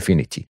 to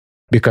infinity,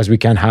 because we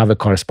can have a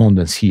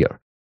correspondence here.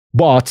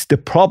 But the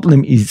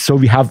problem is, so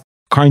we have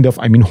kind of,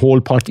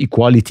 whole part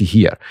equality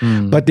here.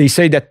 But they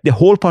say that the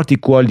whole part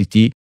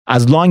equality,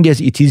 as long as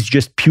it is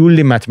just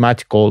purely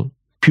mathematical,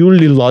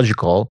 purely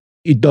logical,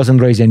 it doesn't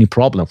raise any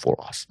problem for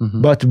us.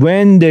 But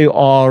when they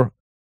are,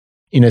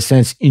 in a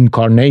sense,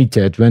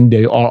 incarnated, when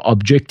they are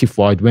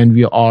objectified, when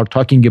we are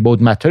talking about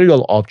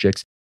material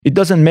objects, it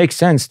doesn't make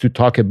sense to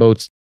talk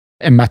about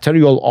a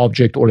material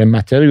object or a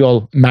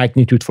material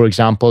magnitude, for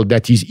example,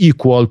 that is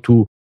equal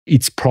to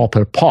its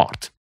proper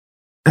part.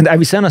 And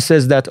Avicenna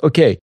says that,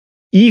 okay,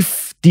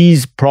 if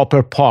these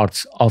proper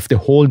parts of the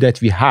whole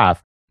that we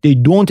have, they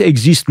don't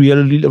exist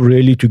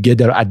really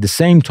together at the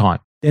same time,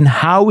 then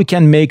how we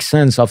can make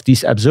sense of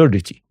this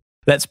absurdity?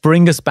 Let's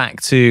bring us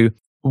back to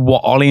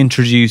what Ollie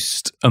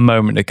introduced a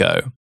moment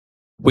ago,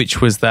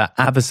 which was that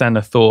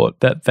Avicenna thought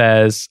that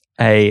there's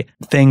a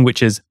thing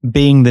which is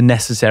being the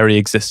necessary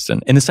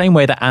existent, in the same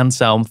way that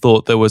Anselm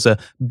thought there was a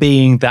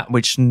being that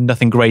which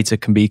nothing greater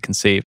can be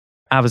conceived.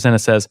 Avicenna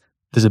says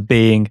there's a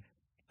being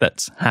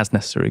that has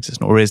necessary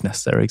existent or is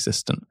necessary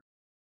existent.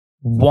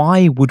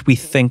 Why would we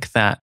think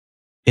that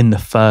in the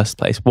first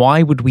place?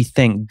 Why would we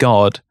think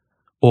God,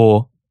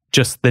 or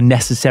just the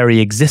necessary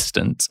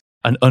existent,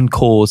 an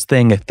uncaused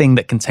thing, a thing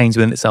that contains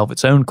within itself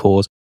its own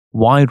cause,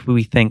 why would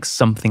we think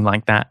something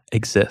like that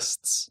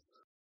exists?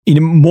 In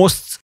the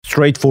most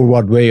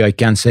straightforward way, I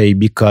can say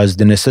because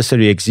the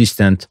necessary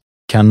existent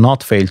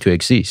cannot fail to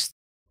exist.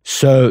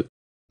 So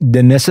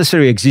the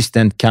necessary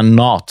existent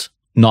cannot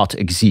not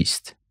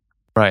exist.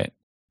 Right.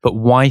 But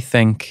why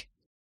think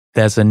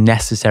there's a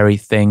necessary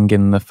thing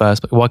in the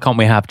first place? Why can't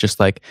we have just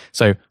like,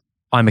 so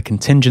I'm a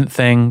contingent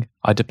thing,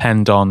 I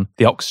depend on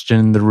the oxygen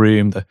in the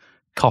room, the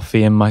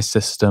coffee in my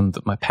system,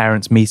 that my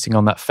parents meeting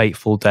on that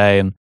fateful day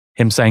and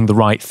him saying the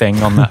right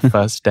thing on that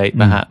first date,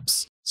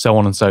 perhaps, so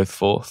on and so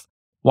forth.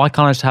 Why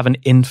can't I just have an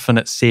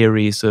infinite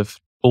series of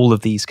all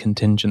of these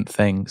contingent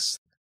things?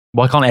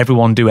 Why can't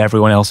everyone do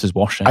everyone else's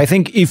washing? I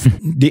think if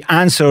the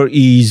answer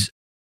is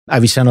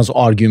Avicenna's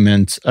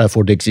argument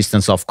for the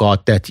existence of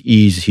God, that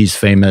is his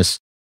famous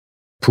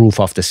proof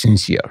of the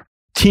sincere.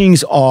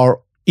 Things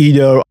are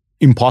either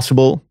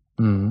impossible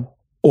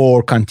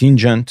or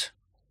contingent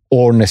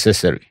or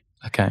necessary.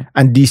 Okay.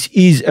 And this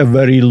is a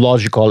very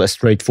logical,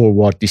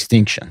 straightforward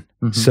distinction.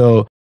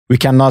 So we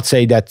cannot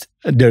say that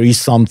there is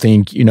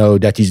something,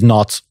 that is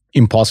not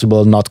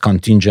impossible, not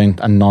contingent,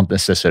 and not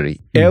necessary.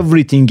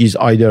 Everything is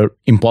either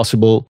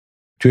impossible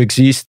to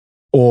exist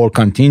or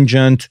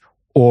contingent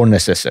or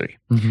necessary.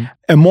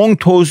 Among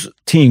those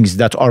things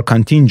that are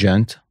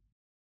contingent,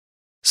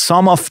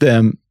 some of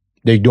them,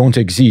 they don't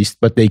exist,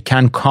 but they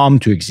can come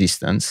to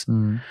existence.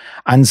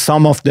 And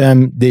some of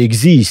them, they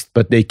exist,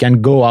 but they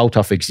can go out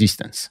of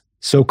existence.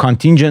 So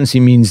contingency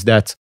means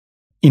that,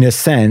 in a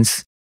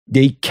sense,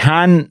 they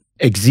can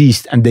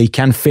exist and they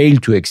can fail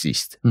to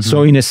exist.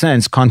 So in a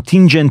sense,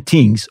 contingent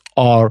things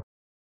are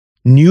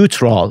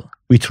neutral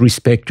with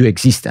respect to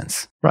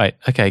existence. Right.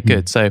 Okay,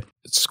 good. So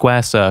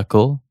square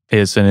circle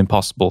is an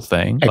impossible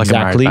thing, like a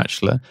married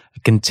bachelor. A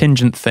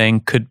contingent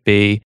thing could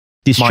be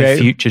this my chair,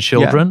 future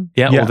children,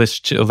 or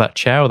that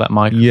chair or that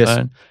microphone.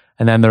 Yes.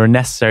 And then there are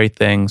necessary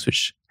things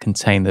which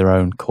contain their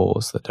own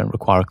cause that don't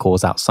require a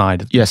cause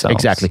outside of themselves. Yes,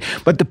 exactly.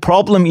 But the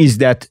problem is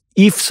that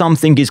if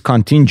something is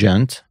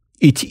contingent,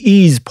 it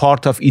is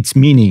part of its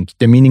meaning,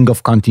 the meaning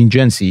of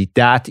contingency,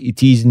 that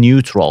it is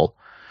neutral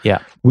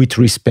with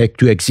respect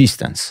to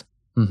existence.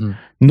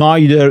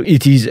 Neither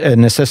it is a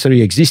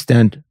necessary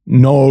existent,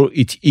 nor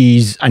it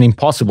is an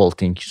impossible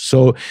thing.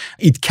 So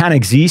it can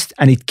exist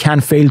and it can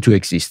fail to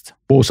exist,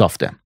 both of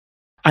them.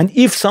 And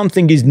if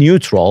something is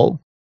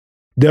neutral,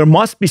 there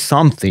must be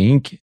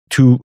something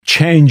to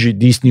change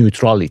this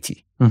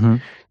neutrality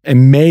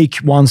and make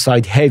one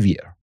side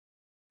heavier,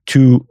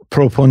 to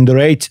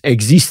preponderate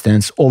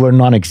existence over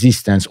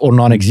non-existence or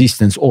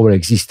non-existence over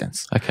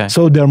existence. Okay.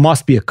 So there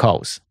must be a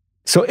cause.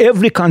 So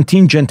every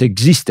contingent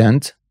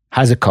existent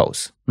has a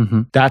cause.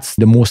 That's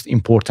the most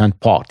important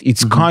part.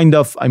 It's kind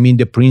of,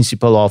 the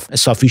principle of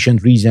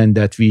sufficient reason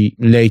that we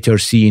later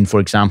see in,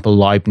 for example,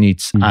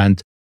 Leibniz, and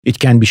it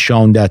can be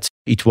shown that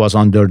it was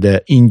under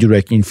the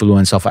indirect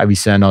influence of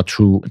Avicenna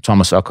through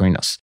Thomas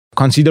Aquinas.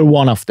 Consider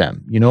one of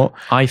them,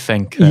 I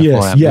think.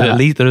 Yes, At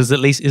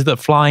least, is the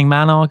flying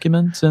man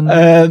argument?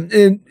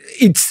 And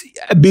it's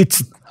a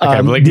bit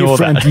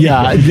different.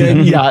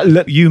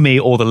 You, me,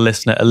 or the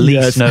listener at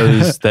least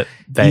knows that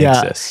they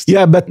exist.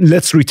 Yeah, but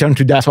let's return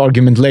to that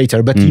argument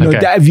later. But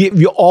that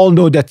we all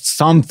know that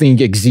something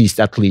exists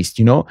at least,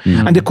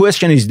 And the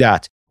question is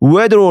that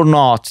whether or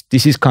not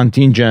this is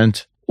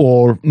contingent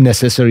or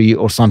necessary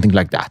or something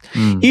like that.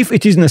 If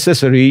it is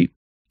necessary,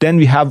 then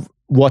we have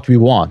what we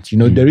want.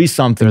 There is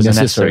something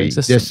necessary.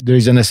 There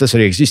is a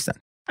necessary existence.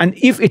 And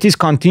if it is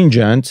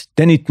contingent,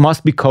 then it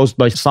must be caused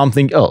by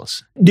something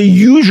else. The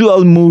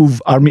usual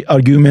move,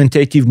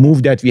 argumentative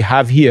move that we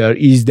have here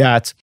is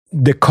that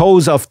the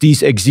cause of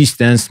this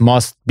existence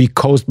must be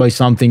caused by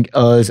something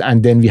else,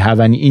 and then we have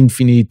an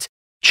infinite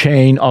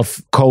chain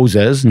of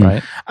causes,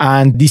 Right.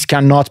 and this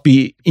cannot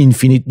be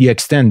infinitely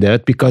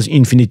extended because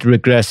infinite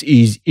regress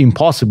is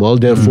impossible.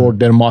 Therefore,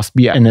 there must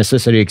be a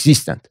necessary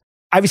existent.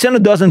 Avicenna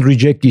doesn't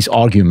reject this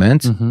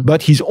argument,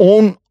 but his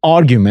own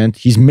argument,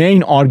 his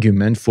main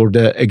argument for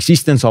the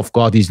existence of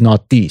God is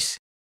not this.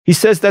 He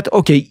says that,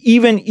 okay,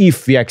 even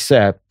if we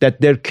accept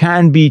that there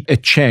can be a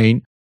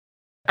chain,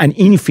 an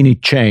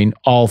infinite chain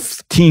of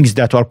things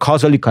that are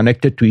causally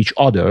connected to each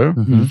other,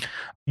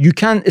 you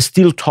can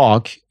still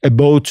talk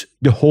about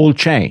the whole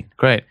chain.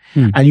 Great.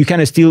 And you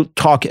can still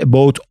talk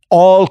about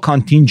all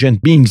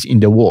contingent beings in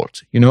the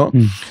world, you know?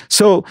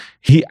 So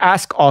he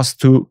asks us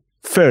to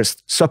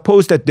first,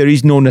 suppose that there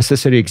is no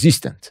necessary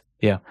existent.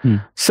 Yeah.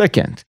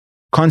 Second,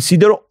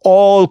 consider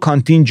all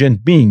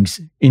contingent beings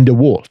in the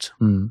world.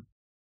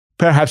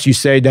 Perhaps you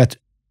say that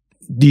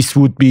this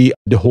would be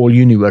the whole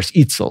universe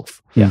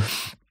itself. Yeah.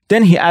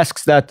 Then he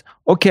asks that,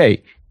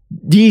 okay,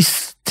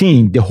 this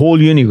thing, the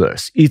whole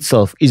universe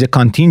itself, is a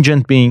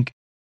contingent being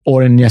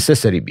or a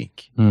necessary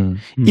being.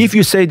 If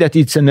you say that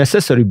it's a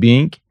necessary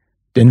being,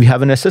 then we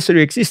have a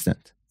necessary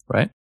existent.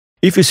 Right.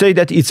 If you say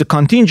that it's a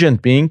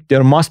contingent being,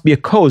 there must be a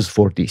cause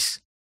for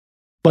this.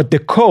 But the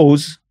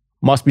cause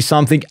must be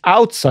something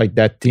outside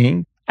that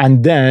thing,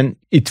 and then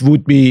it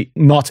would be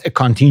not a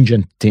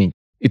contingent thing.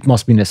 It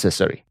must be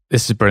necessary.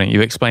 This is brilliant.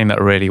 You explained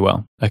that really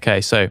well. Okay,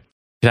 so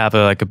you have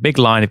a big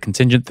line of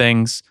contingent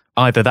things.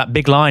 Either that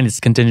big line is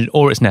contingent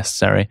or it's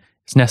necessary.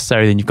 It's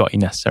necessary, then you've got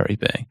your necessary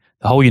being.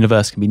 The whole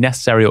universe can be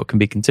necessary or it can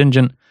be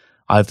contingent.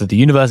 Either the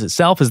universe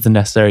itself is the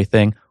necessary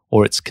thing,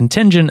 or it's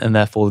contingent and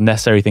therefore the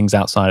necessary thing's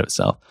outside of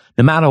itself.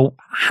 No matter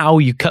how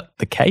you cut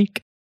the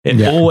cake,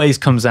 it always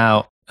comes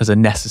out as a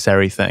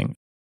necessary thing.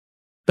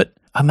 But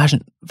I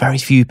imagine very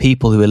few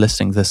people who are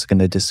listening to this are going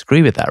to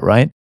disagree with that,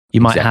 right? You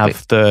might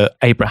have the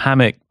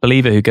Abrahamic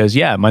believer who goes,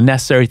 yeah, my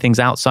necessary thing's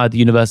outside the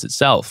universe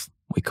itself.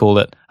 We call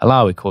it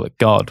Allāh, we call it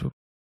God,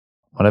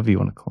 whatever you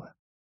want to call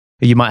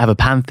it. You might have a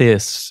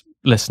pantheist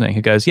listening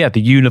who goes, yeah,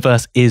 the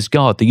universe is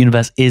God. The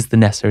universe is the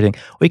necessary thing.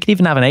 Or you could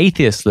even have an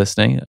atheist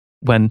listening.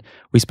 When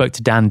we spoke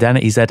to Dan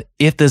Dennett, he said,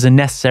 if there's a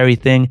necessary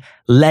thing,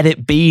 let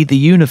it be the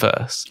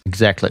universe.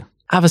 Exactly.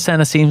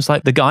 Avicenna seems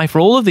like the guy for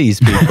all of these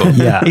people.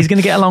 He's going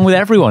to get along with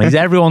everyone. He's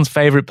everyone's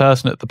favorite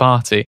person at the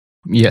party.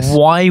 Yes.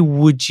 Why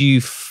would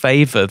you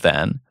favor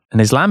then an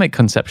Islamic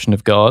conception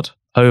of God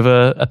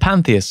over a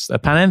pantheist, a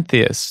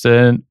panentheist,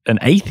 an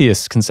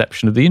atheist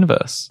conception of the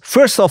universe?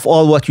 First of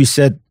all, what you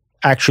said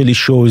actually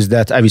shows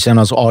that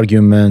Avicenna's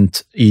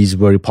argument is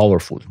very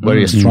powerful,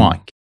 very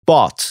strong.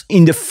 But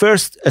in the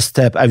first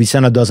step,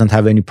 Avicenna doesn't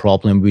have any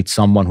problem with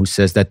someone who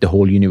says that the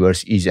whole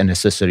universe is a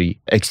necessary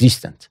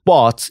existent.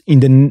 But in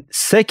the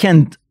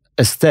second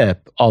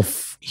step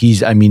of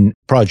his,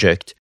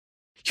 project,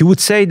 he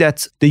would say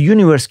that the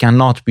universe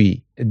cannot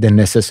be the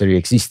necessary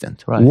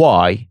existent. Right.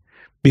 Why?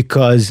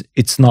 Because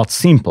it's not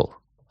simple,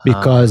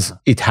 because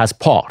it has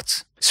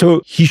parts.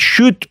 So he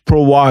should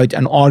provide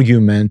an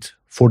argument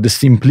for the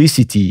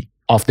simplicity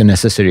of the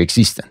necessary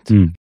existent.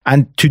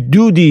 And to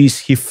do this,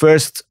 he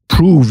first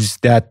proves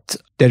that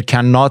there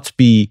cannot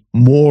be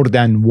more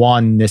than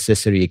one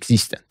necessary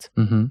existent.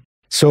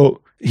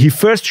 So he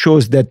first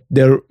shows that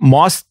there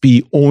must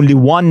be only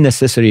one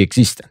necessary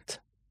existent.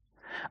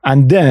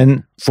 And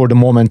then, for the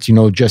moment,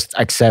 just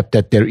accept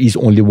that there is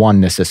only one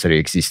necessary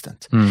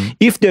existent.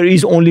 If there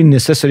is only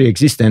necessary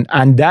existent,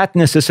 and that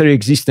necessary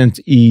existent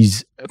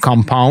is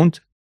compound,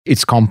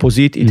 it's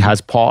composite, it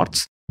has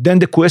parts, then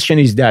the question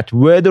is that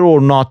whether or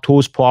not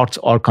those parts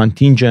are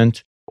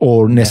contingent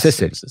or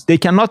necessary. They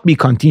cannot be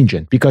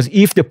contingent, because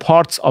if the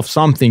parts of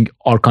something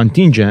are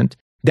contingent,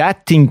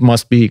 that thing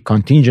must be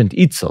contingent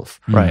itself.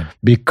 Right.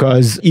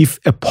 Because if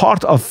a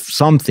part of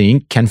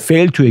something can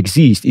fail to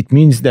exist, it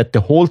means that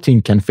the whole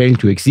thing can fail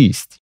to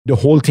exist. The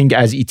whole thing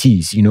as it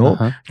is,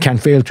 can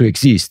fail to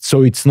exist.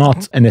 So it's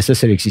not a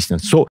necessary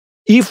existence. So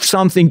if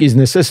something is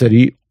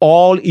necessary,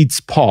 all its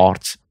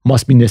parts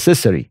must be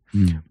necessary.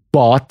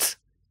 But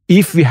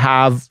if we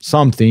have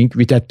something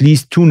with at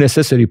least two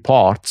necessary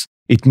parts,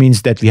 it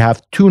means that we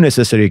have two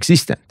necessary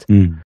existent.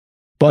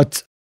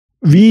 But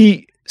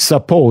we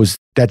suppose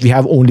that we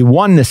have only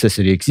one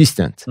necessary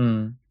existent.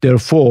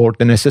 Therefore,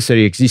 the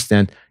necessary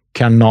existent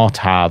cannot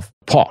have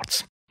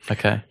parts.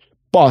 Okay.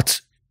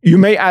 But you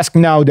may ask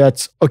now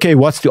that, okay,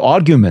 what's the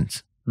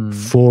argument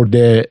for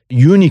the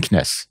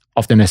uniqueness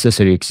of the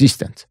necessary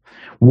existent?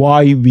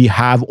 Why we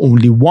have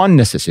only one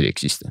necessary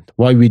existent?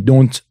 Why we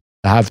don't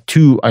have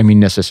two,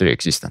 necessary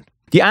existent?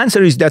 The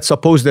answer is that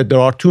suppose that there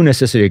are two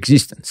necessary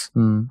existents.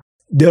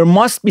 There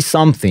must be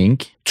something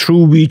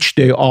through which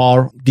they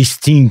are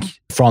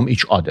distinct from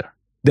each other.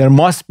 There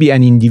must be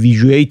an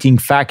individuating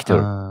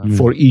factor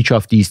for each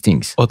of these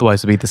things.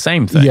 Otherwise, it would be the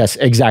same thing. Yes,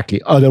 exactly.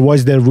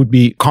 Otherwise, there would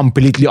be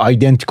completely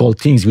identical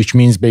things, which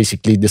means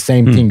basically the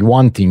same thing,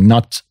 one thing,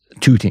 not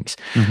two things.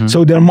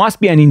 So there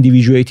must be an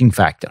individuating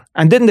factor.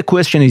 And then the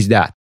question is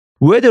that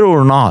whether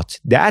or not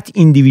that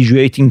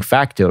individuating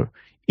factor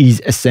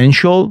is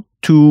essential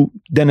to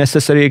the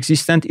necessary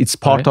existence, it's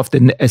part of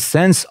the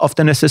essence of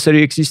the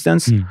necessary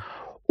existence,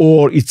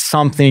 or it's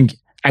something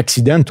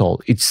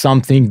accidental, it's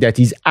something that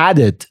is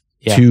added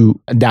to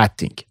that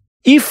thing.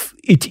 If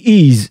it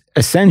is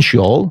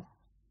essential,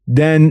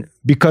 then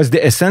because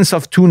the essence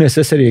of two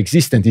necessary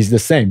existence is the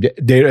same,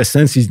 their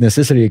essence is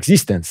necessary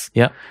existence.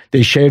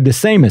 They share the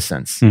same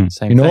essence. Same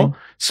thing.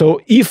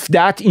 So if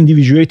that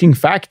individuating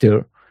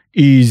factor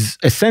is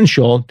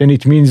essential, then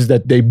it means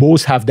that they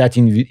both have that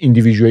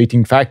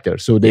individuating factor.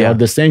 So they are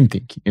the same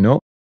thing,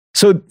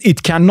 So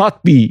it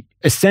cannot be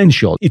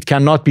essential. It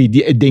cannot be,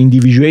 the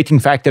individuating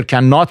factor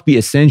cannot be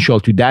essential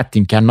to that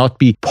thing, cannot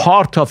be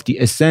part of the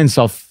essence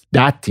of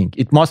that thing.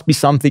 It must be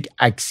something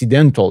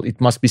accidental. It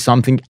must be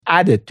something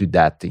added to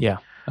that thing.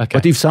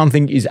 But if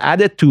something is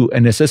added to a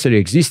necessary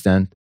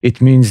existence,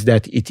 it means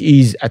that it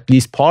is at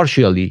least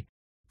partially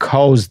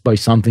caused by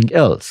something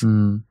else.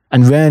 And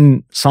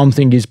when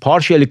something is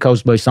partially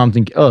caused by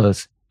something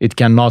else, it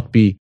cannot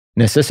be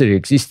necessary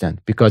existent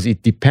because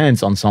it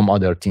depends on some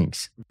other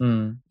things.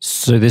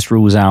 So this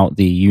rules out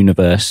the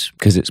universe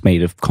because it's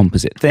made of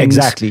composite things.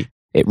 Exactly.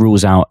 It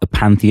rules out a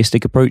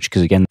pantheistic approach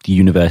because, again, the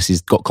universe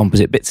has got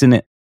composite bits in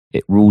it.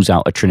 It rules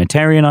out a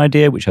Trinitarian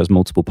idea, which has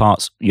multiple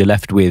parts. You're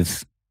left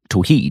with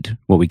Tawheed,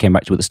 what we came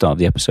back to at the start of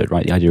the episode,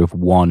 right? The idea of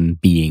one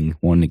being,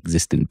 one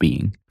existent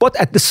being. But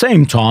at the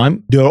same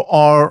time, there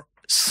are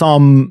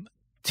some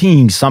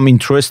things, some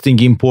interesting,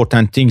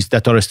 important things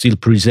that are still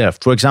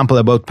preserved. For example,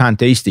 about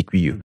pantheistic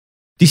view.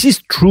 This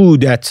is true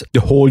that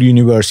the whole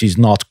universe is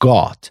not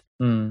God.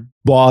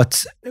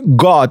 But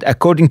God,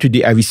 according to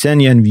the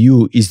Avicennian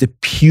view, is the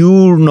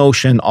pure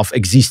notion of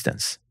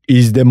existence,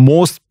 is the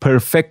most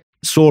perfect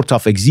sort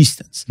of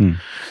existence.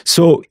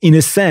 So in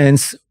a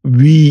sense,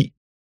 we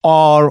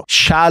are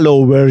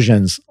shallow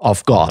versions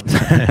of God.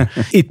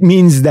 It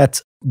means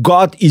that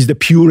God is the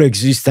pure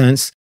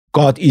existence,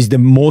 God is the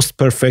most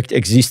perfect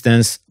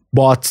existence,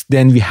 but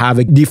then we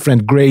have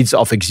different grades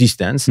of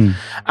existence.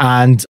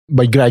 And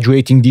by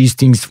graduating these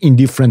things in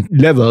different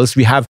levels,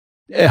 we have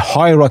a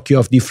hierarchy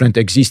of different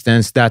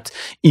existence that,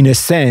 in a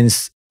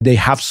sense, they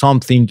have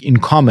something in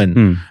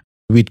common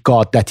with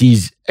God, that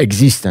is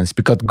existence,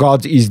 because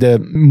God is the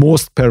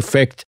most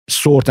perfect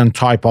sort and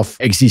type of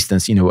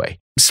existence in a way.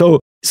 So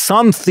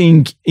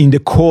something in the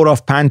core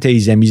of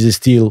pantheism is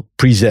still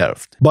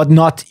preserved, but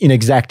not in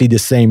exactly the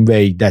same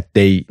way that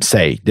they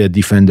say, the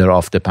defender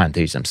of the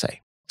pantheism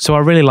say. So I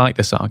really like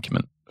this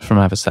argument from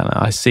Avicenna.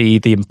 I see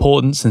the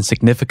importance and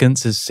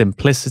significance of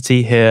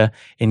simplicity here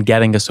in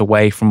getting us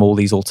away from all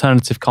these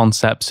alternative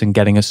concepts and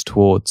getting us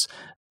towards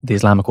the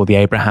Islamic or the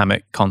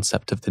Abrahamic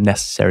concept of the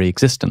necessary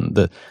existent,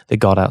 the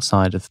God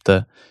outside of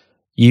the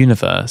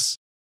universe.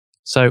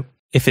 So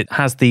if it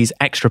has these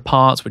extra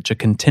parts which are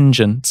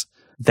contingent,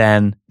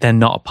 then they're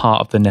not a part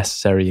of the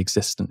necessary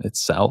existent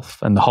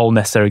itself. And the whole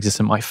necessary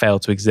existent might fail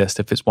to exist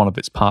if it's one of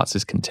its parts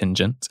is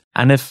contingent.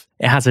 And if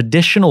it has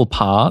additional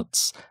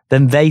parts,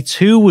 then they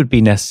too would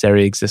be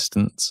necessary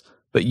existence.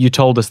 But you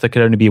told us there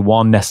could only be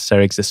one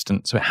necessary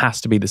existent, so it has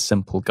to be the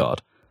simple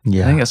God. I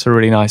think that's a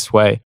really nice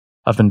way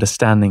of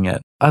understanding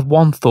it. I had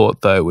one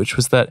thought, though, which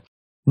was that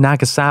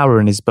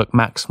Nagasawa, in his book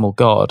Maximal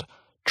God,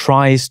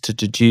 tries to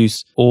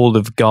deduce all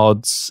of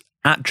God's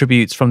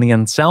attributes from the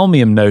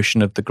Anselmian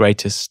notion of the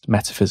greatest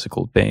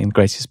metaphysical being,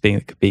 greatest being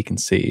that could be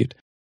conceived.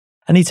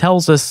 And he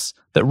tells us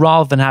that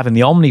rather than having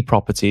the omni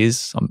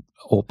properties,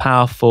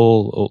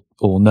 all-powerful,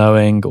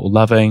 all-knowing,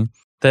 all-loving,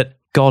 that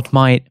God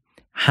might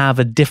have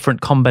a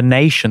different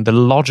combination, the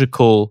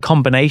logical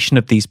combination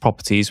of these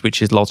properties,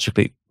 which is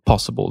logically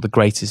possible, the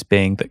greatest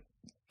being that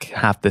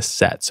have this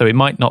set. So it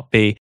might not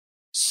be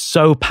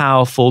so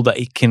powerful that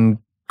he can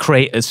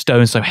create a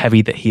stone so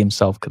heavy that he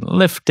himself can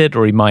lift it,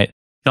 or he might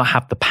not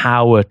have the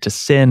power to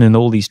sin and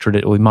all these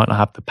traditions, or he might not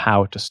have the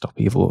power to stop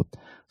evil, or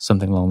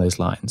something along those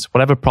lines.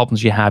 Whatever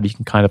problems you have, you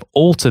can kind of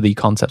alter the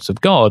concepts of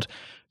God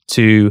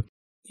to,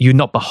 you're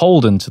not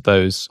beholden to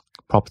those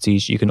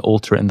properties, you can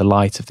alter it in the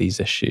light of these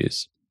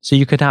issues. So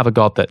you could have a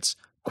God that's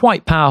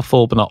quite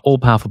powerful, but not all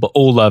powerful, but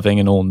all loving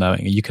and all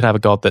knowing. You could have a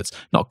God that's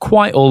not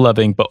quite all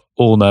loving, but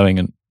all knowing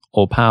and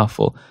all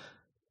powerful.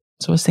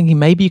 So I was thinking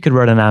maybe you could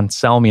run an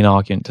Anselmian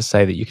argument to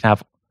say that you can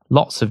have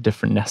lots of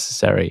different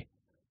necessary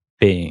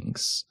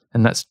beings.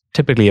 And that's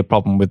typically a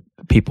problem with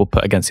people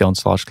put against the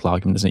ontological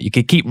argument, isn't it? You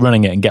could keep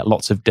running it and get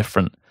lots of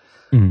different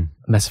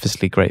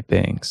metaphysically great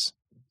beings.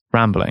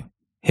 Rambling.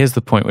 Here's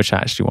the point which I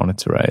actually wanted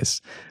to raise,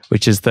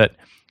 which is that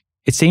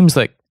it seems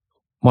like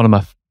one of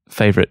my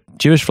favorite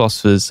Jewish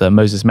philosophers,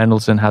 Moses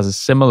Mendelssohn, has a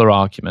similar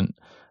argument,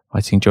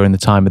 writing during the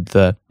time of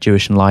the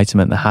Jewish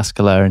Enlightenment, the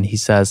Haskalah, and he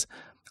says,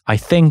 I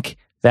think,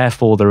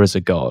 therefore there is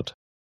a God.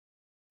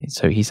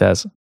 So he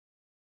says,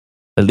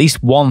 at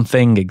least one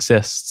thing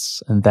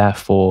exists, and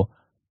therefore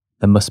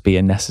there must be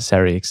a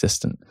necessary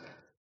existent.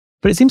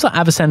 But it seems like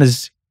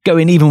Avicenna's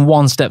going even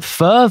one step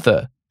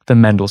further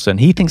than Mendelssohn.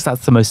 He thinks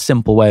that's the most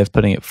simple way of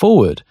putting it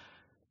forward.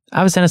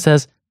 Avicenna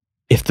says,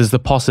 if there's the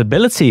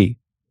possibility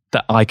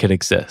that I could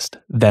exist,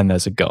 then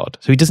there's a God.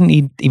 So he doesn't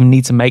even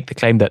need to make the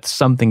claim that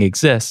something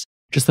exists.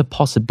 Just the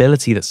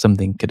possibility that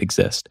something could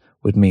exist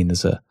would mean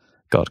there's a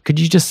God. Could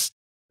you just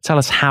tell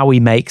us how he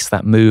makes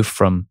that move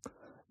from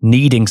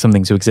needing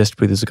something to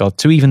exist with as a God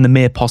to even the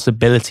mere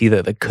possibility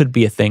that there could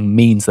be a thing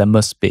means there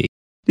must be?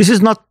 This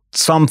is not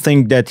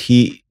something that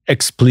he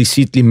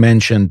explicitly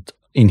mentioned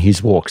in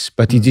his works,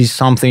 but it is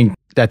something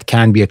that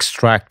can be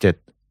extracted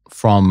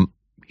from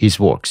his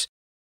works.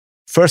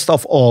 First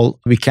of all,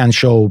 we can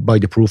show by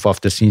the proof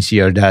of the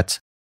sincere that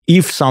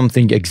if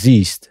something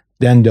exists,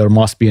 then there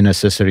must be a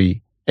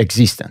necessary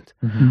existent.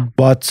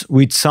 But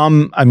with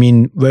some,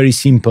 very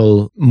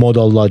simple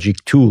modal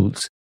logic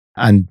tools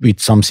and with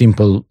some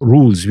simple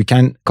rules, we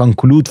can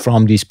conclude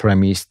from this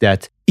premise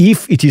that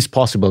if it is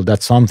possible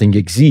that something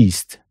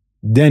exists,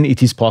 then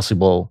it is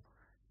possible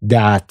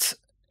that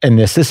a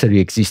necessary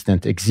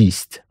existent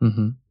exists.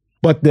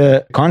 But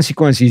the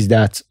consequence is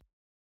that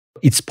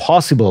it's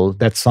possible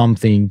that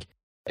something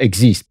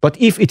exists. But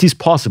if it is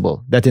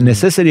possible that a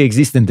necessary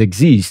existent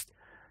exists,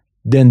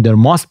 then there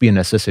must be a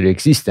necessary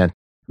existent.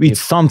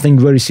 It's something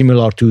very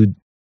similar to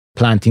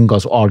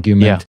Plantinga's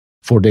argument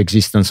for the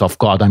existence of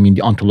God,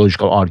 the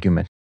ontological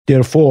argument.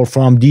 Therefore,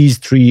 from these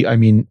three,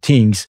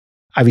 things,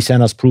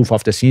 Avicenna's proof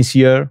of the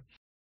sincere,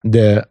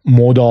 the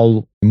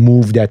modal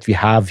move that we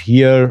have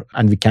here,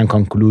 and we can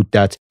conclude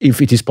that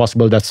if it is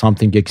possible that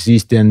something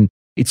exists, then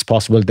it's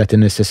possible that a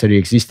necessary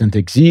existent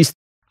exists,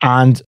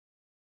 and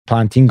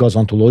Plantinga's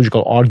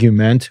ontological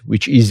argument,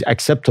 which is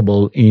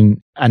acceptable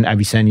in an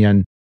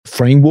Avicennian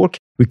framework,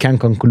 we can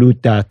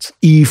conclude that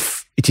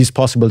if it is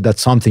possible that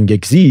something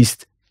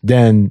exists,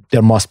 then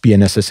there must be a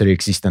necessary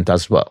existent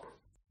as well.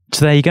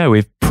 So there you go.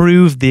 We've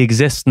proved the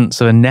existence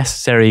of a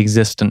necessary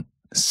existent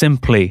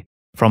simply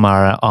from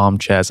our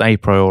armchairs a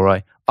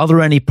priori. Are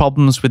there any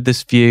problems with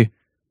this view?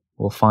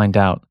 We'll find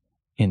out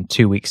in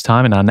 2 weeks'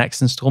 time in our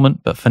next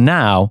installment. But for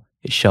now,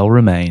 it shall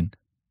remain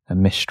a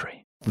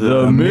mystery.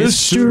 The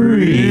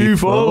Mystery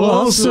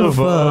Philosopher.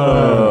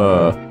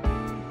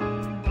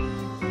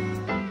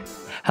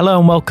 Hello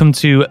and welcome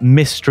to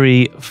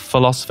Mystery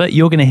Philosopher.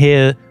 You're going to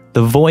hear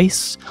the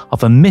voice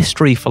of a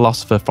mystery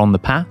philosopher from the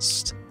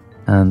past.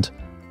 And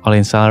Ollie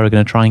and Salah are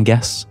going to try and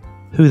guess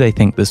who they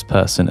think this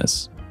person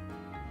is.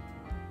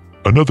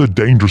 Another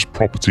dangerous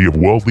property of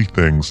worldly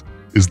things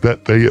is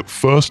that they at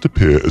first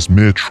appear as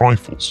mere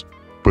trifles,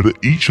 but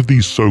at each of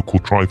these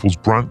so-called trifles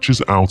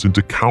branches out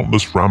into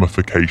countless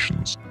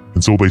ramifications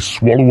until they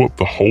swallow up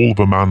the whole of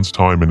a man's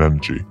time and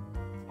energy.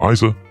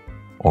 Isa,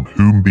 on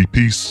whom be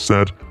peace,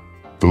 said,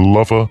 "The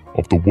lover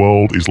of the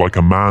world is like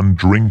a man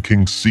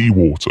drinking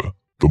seawater.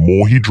 The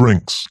more he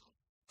drinks,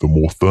 the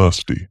more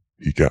thirsty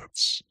he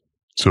gets,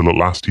 till at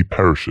last he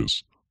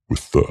perishes with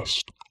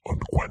thirst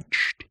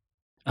unquenched."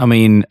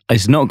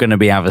 It's not going to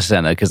be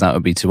Avicenna because that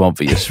would be too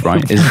obvious,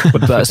 right?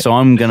 So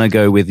I'm going to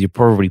go with, you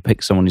probably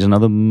pick someone who's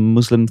another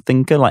Muslim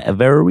thinker, like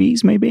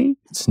Averroes, maybe?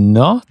 It's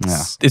not.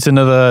 Yeah. It's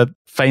another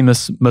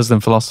famous Muslim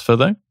philosopher,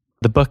 though.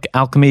 The book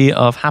Alchemy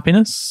of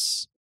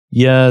Happiness.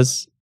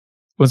 Years.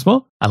 Once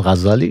more?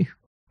 Al-Ghazali.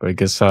 Very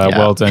good.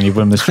 Well done. You've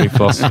won mystery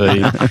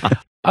philosophy.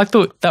 I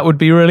thought that would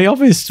be really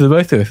obvious to the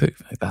both of you.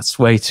 That's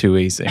way too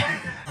easy.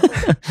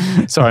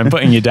 Sorry, I'm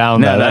putting you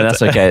down there. No,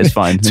 that's okay. It's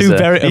fine.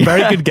 A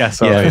very good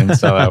guess, Ollie. And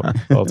so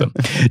well done.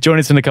 Join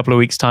us in a couple of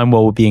weeks' time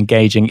where we'll be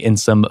engaging in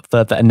some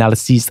further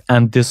analysis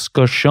and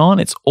discussion.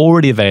 It's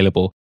already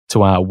available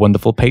to our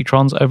wonderful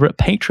patrons over at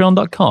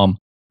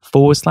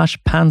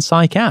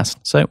patreon.com/panpsycast.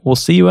 So we'll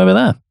see you over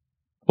there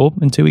or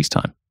in 2 weeks'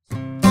 time.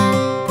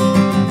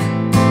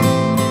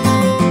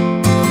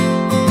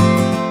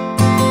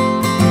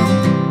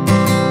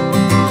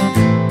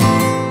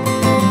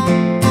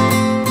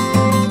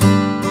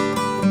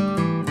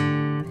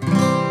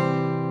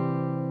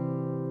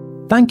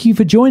 Thank you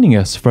for joining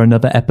us for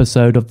another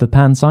episode of the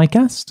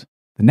PanPsycast.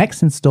 The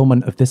next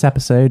installment of this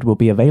episode will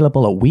be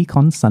available a week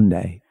on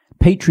Sunday.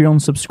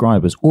 Patreon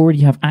subscribers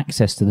already have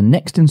access to the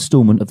next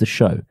installment of the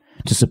show.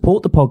 To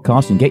support the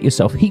podcast and get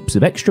yourself heaps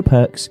of extra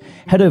perks,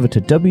 head over to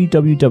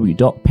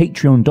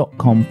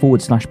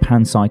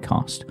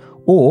www.patreon.com/panpsycast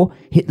or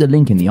hit the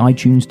link in the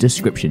iTunes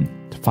description.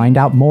 To find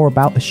out more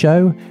about the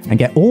show and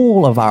get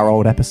all of our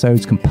old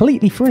episodes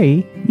completely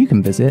free, you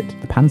can visit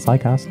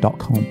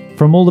thepanpsycast.com.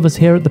 From all of us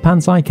here at the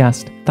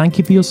PanPsycast, thank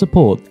you for your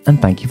support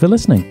and thank you for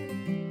listening.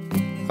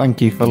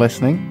 Thank you for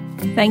listening.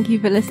 Thank you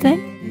for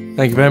listening.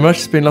 Thank you very much.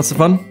 It's been lots of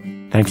fun.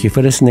 Thank you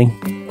for listening.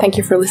 Thank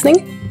you for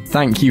listening.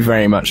 Thank you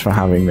very much for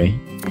having me.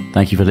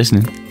 Thank you for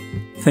listening.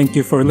 Thank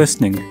you for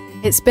listening.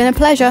 It's been a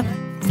pleasure.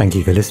 Thank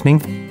you for listening.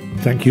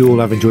 Thank you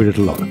all. I've enjoyed it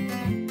a lot.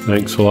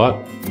 Thanks a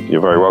lot.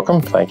 You're very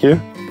welcome. Thank you.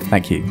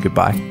 Thank you.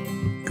 Goodbye.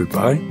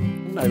 Goodbye.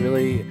 I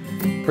really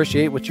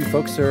appreciate what you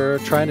folks are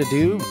trying to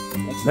do.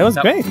 That was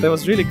great. That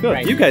was really good.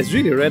 Great. You guys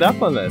really read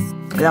up on this.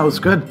 Yeah, it was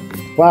good.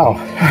 Wow.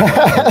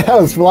 That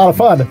was a lot of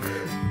fun.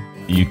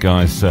 You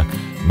guys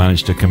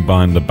managed to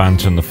combine the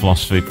banter and the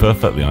philosophy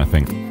perfectly, I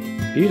think.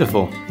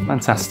 Beautiful.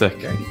 Fantastic.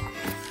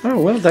 Oh,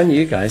 well done,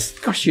 you guys.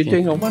 Gosh, you're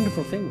doing a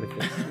wonderful thing with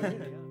this.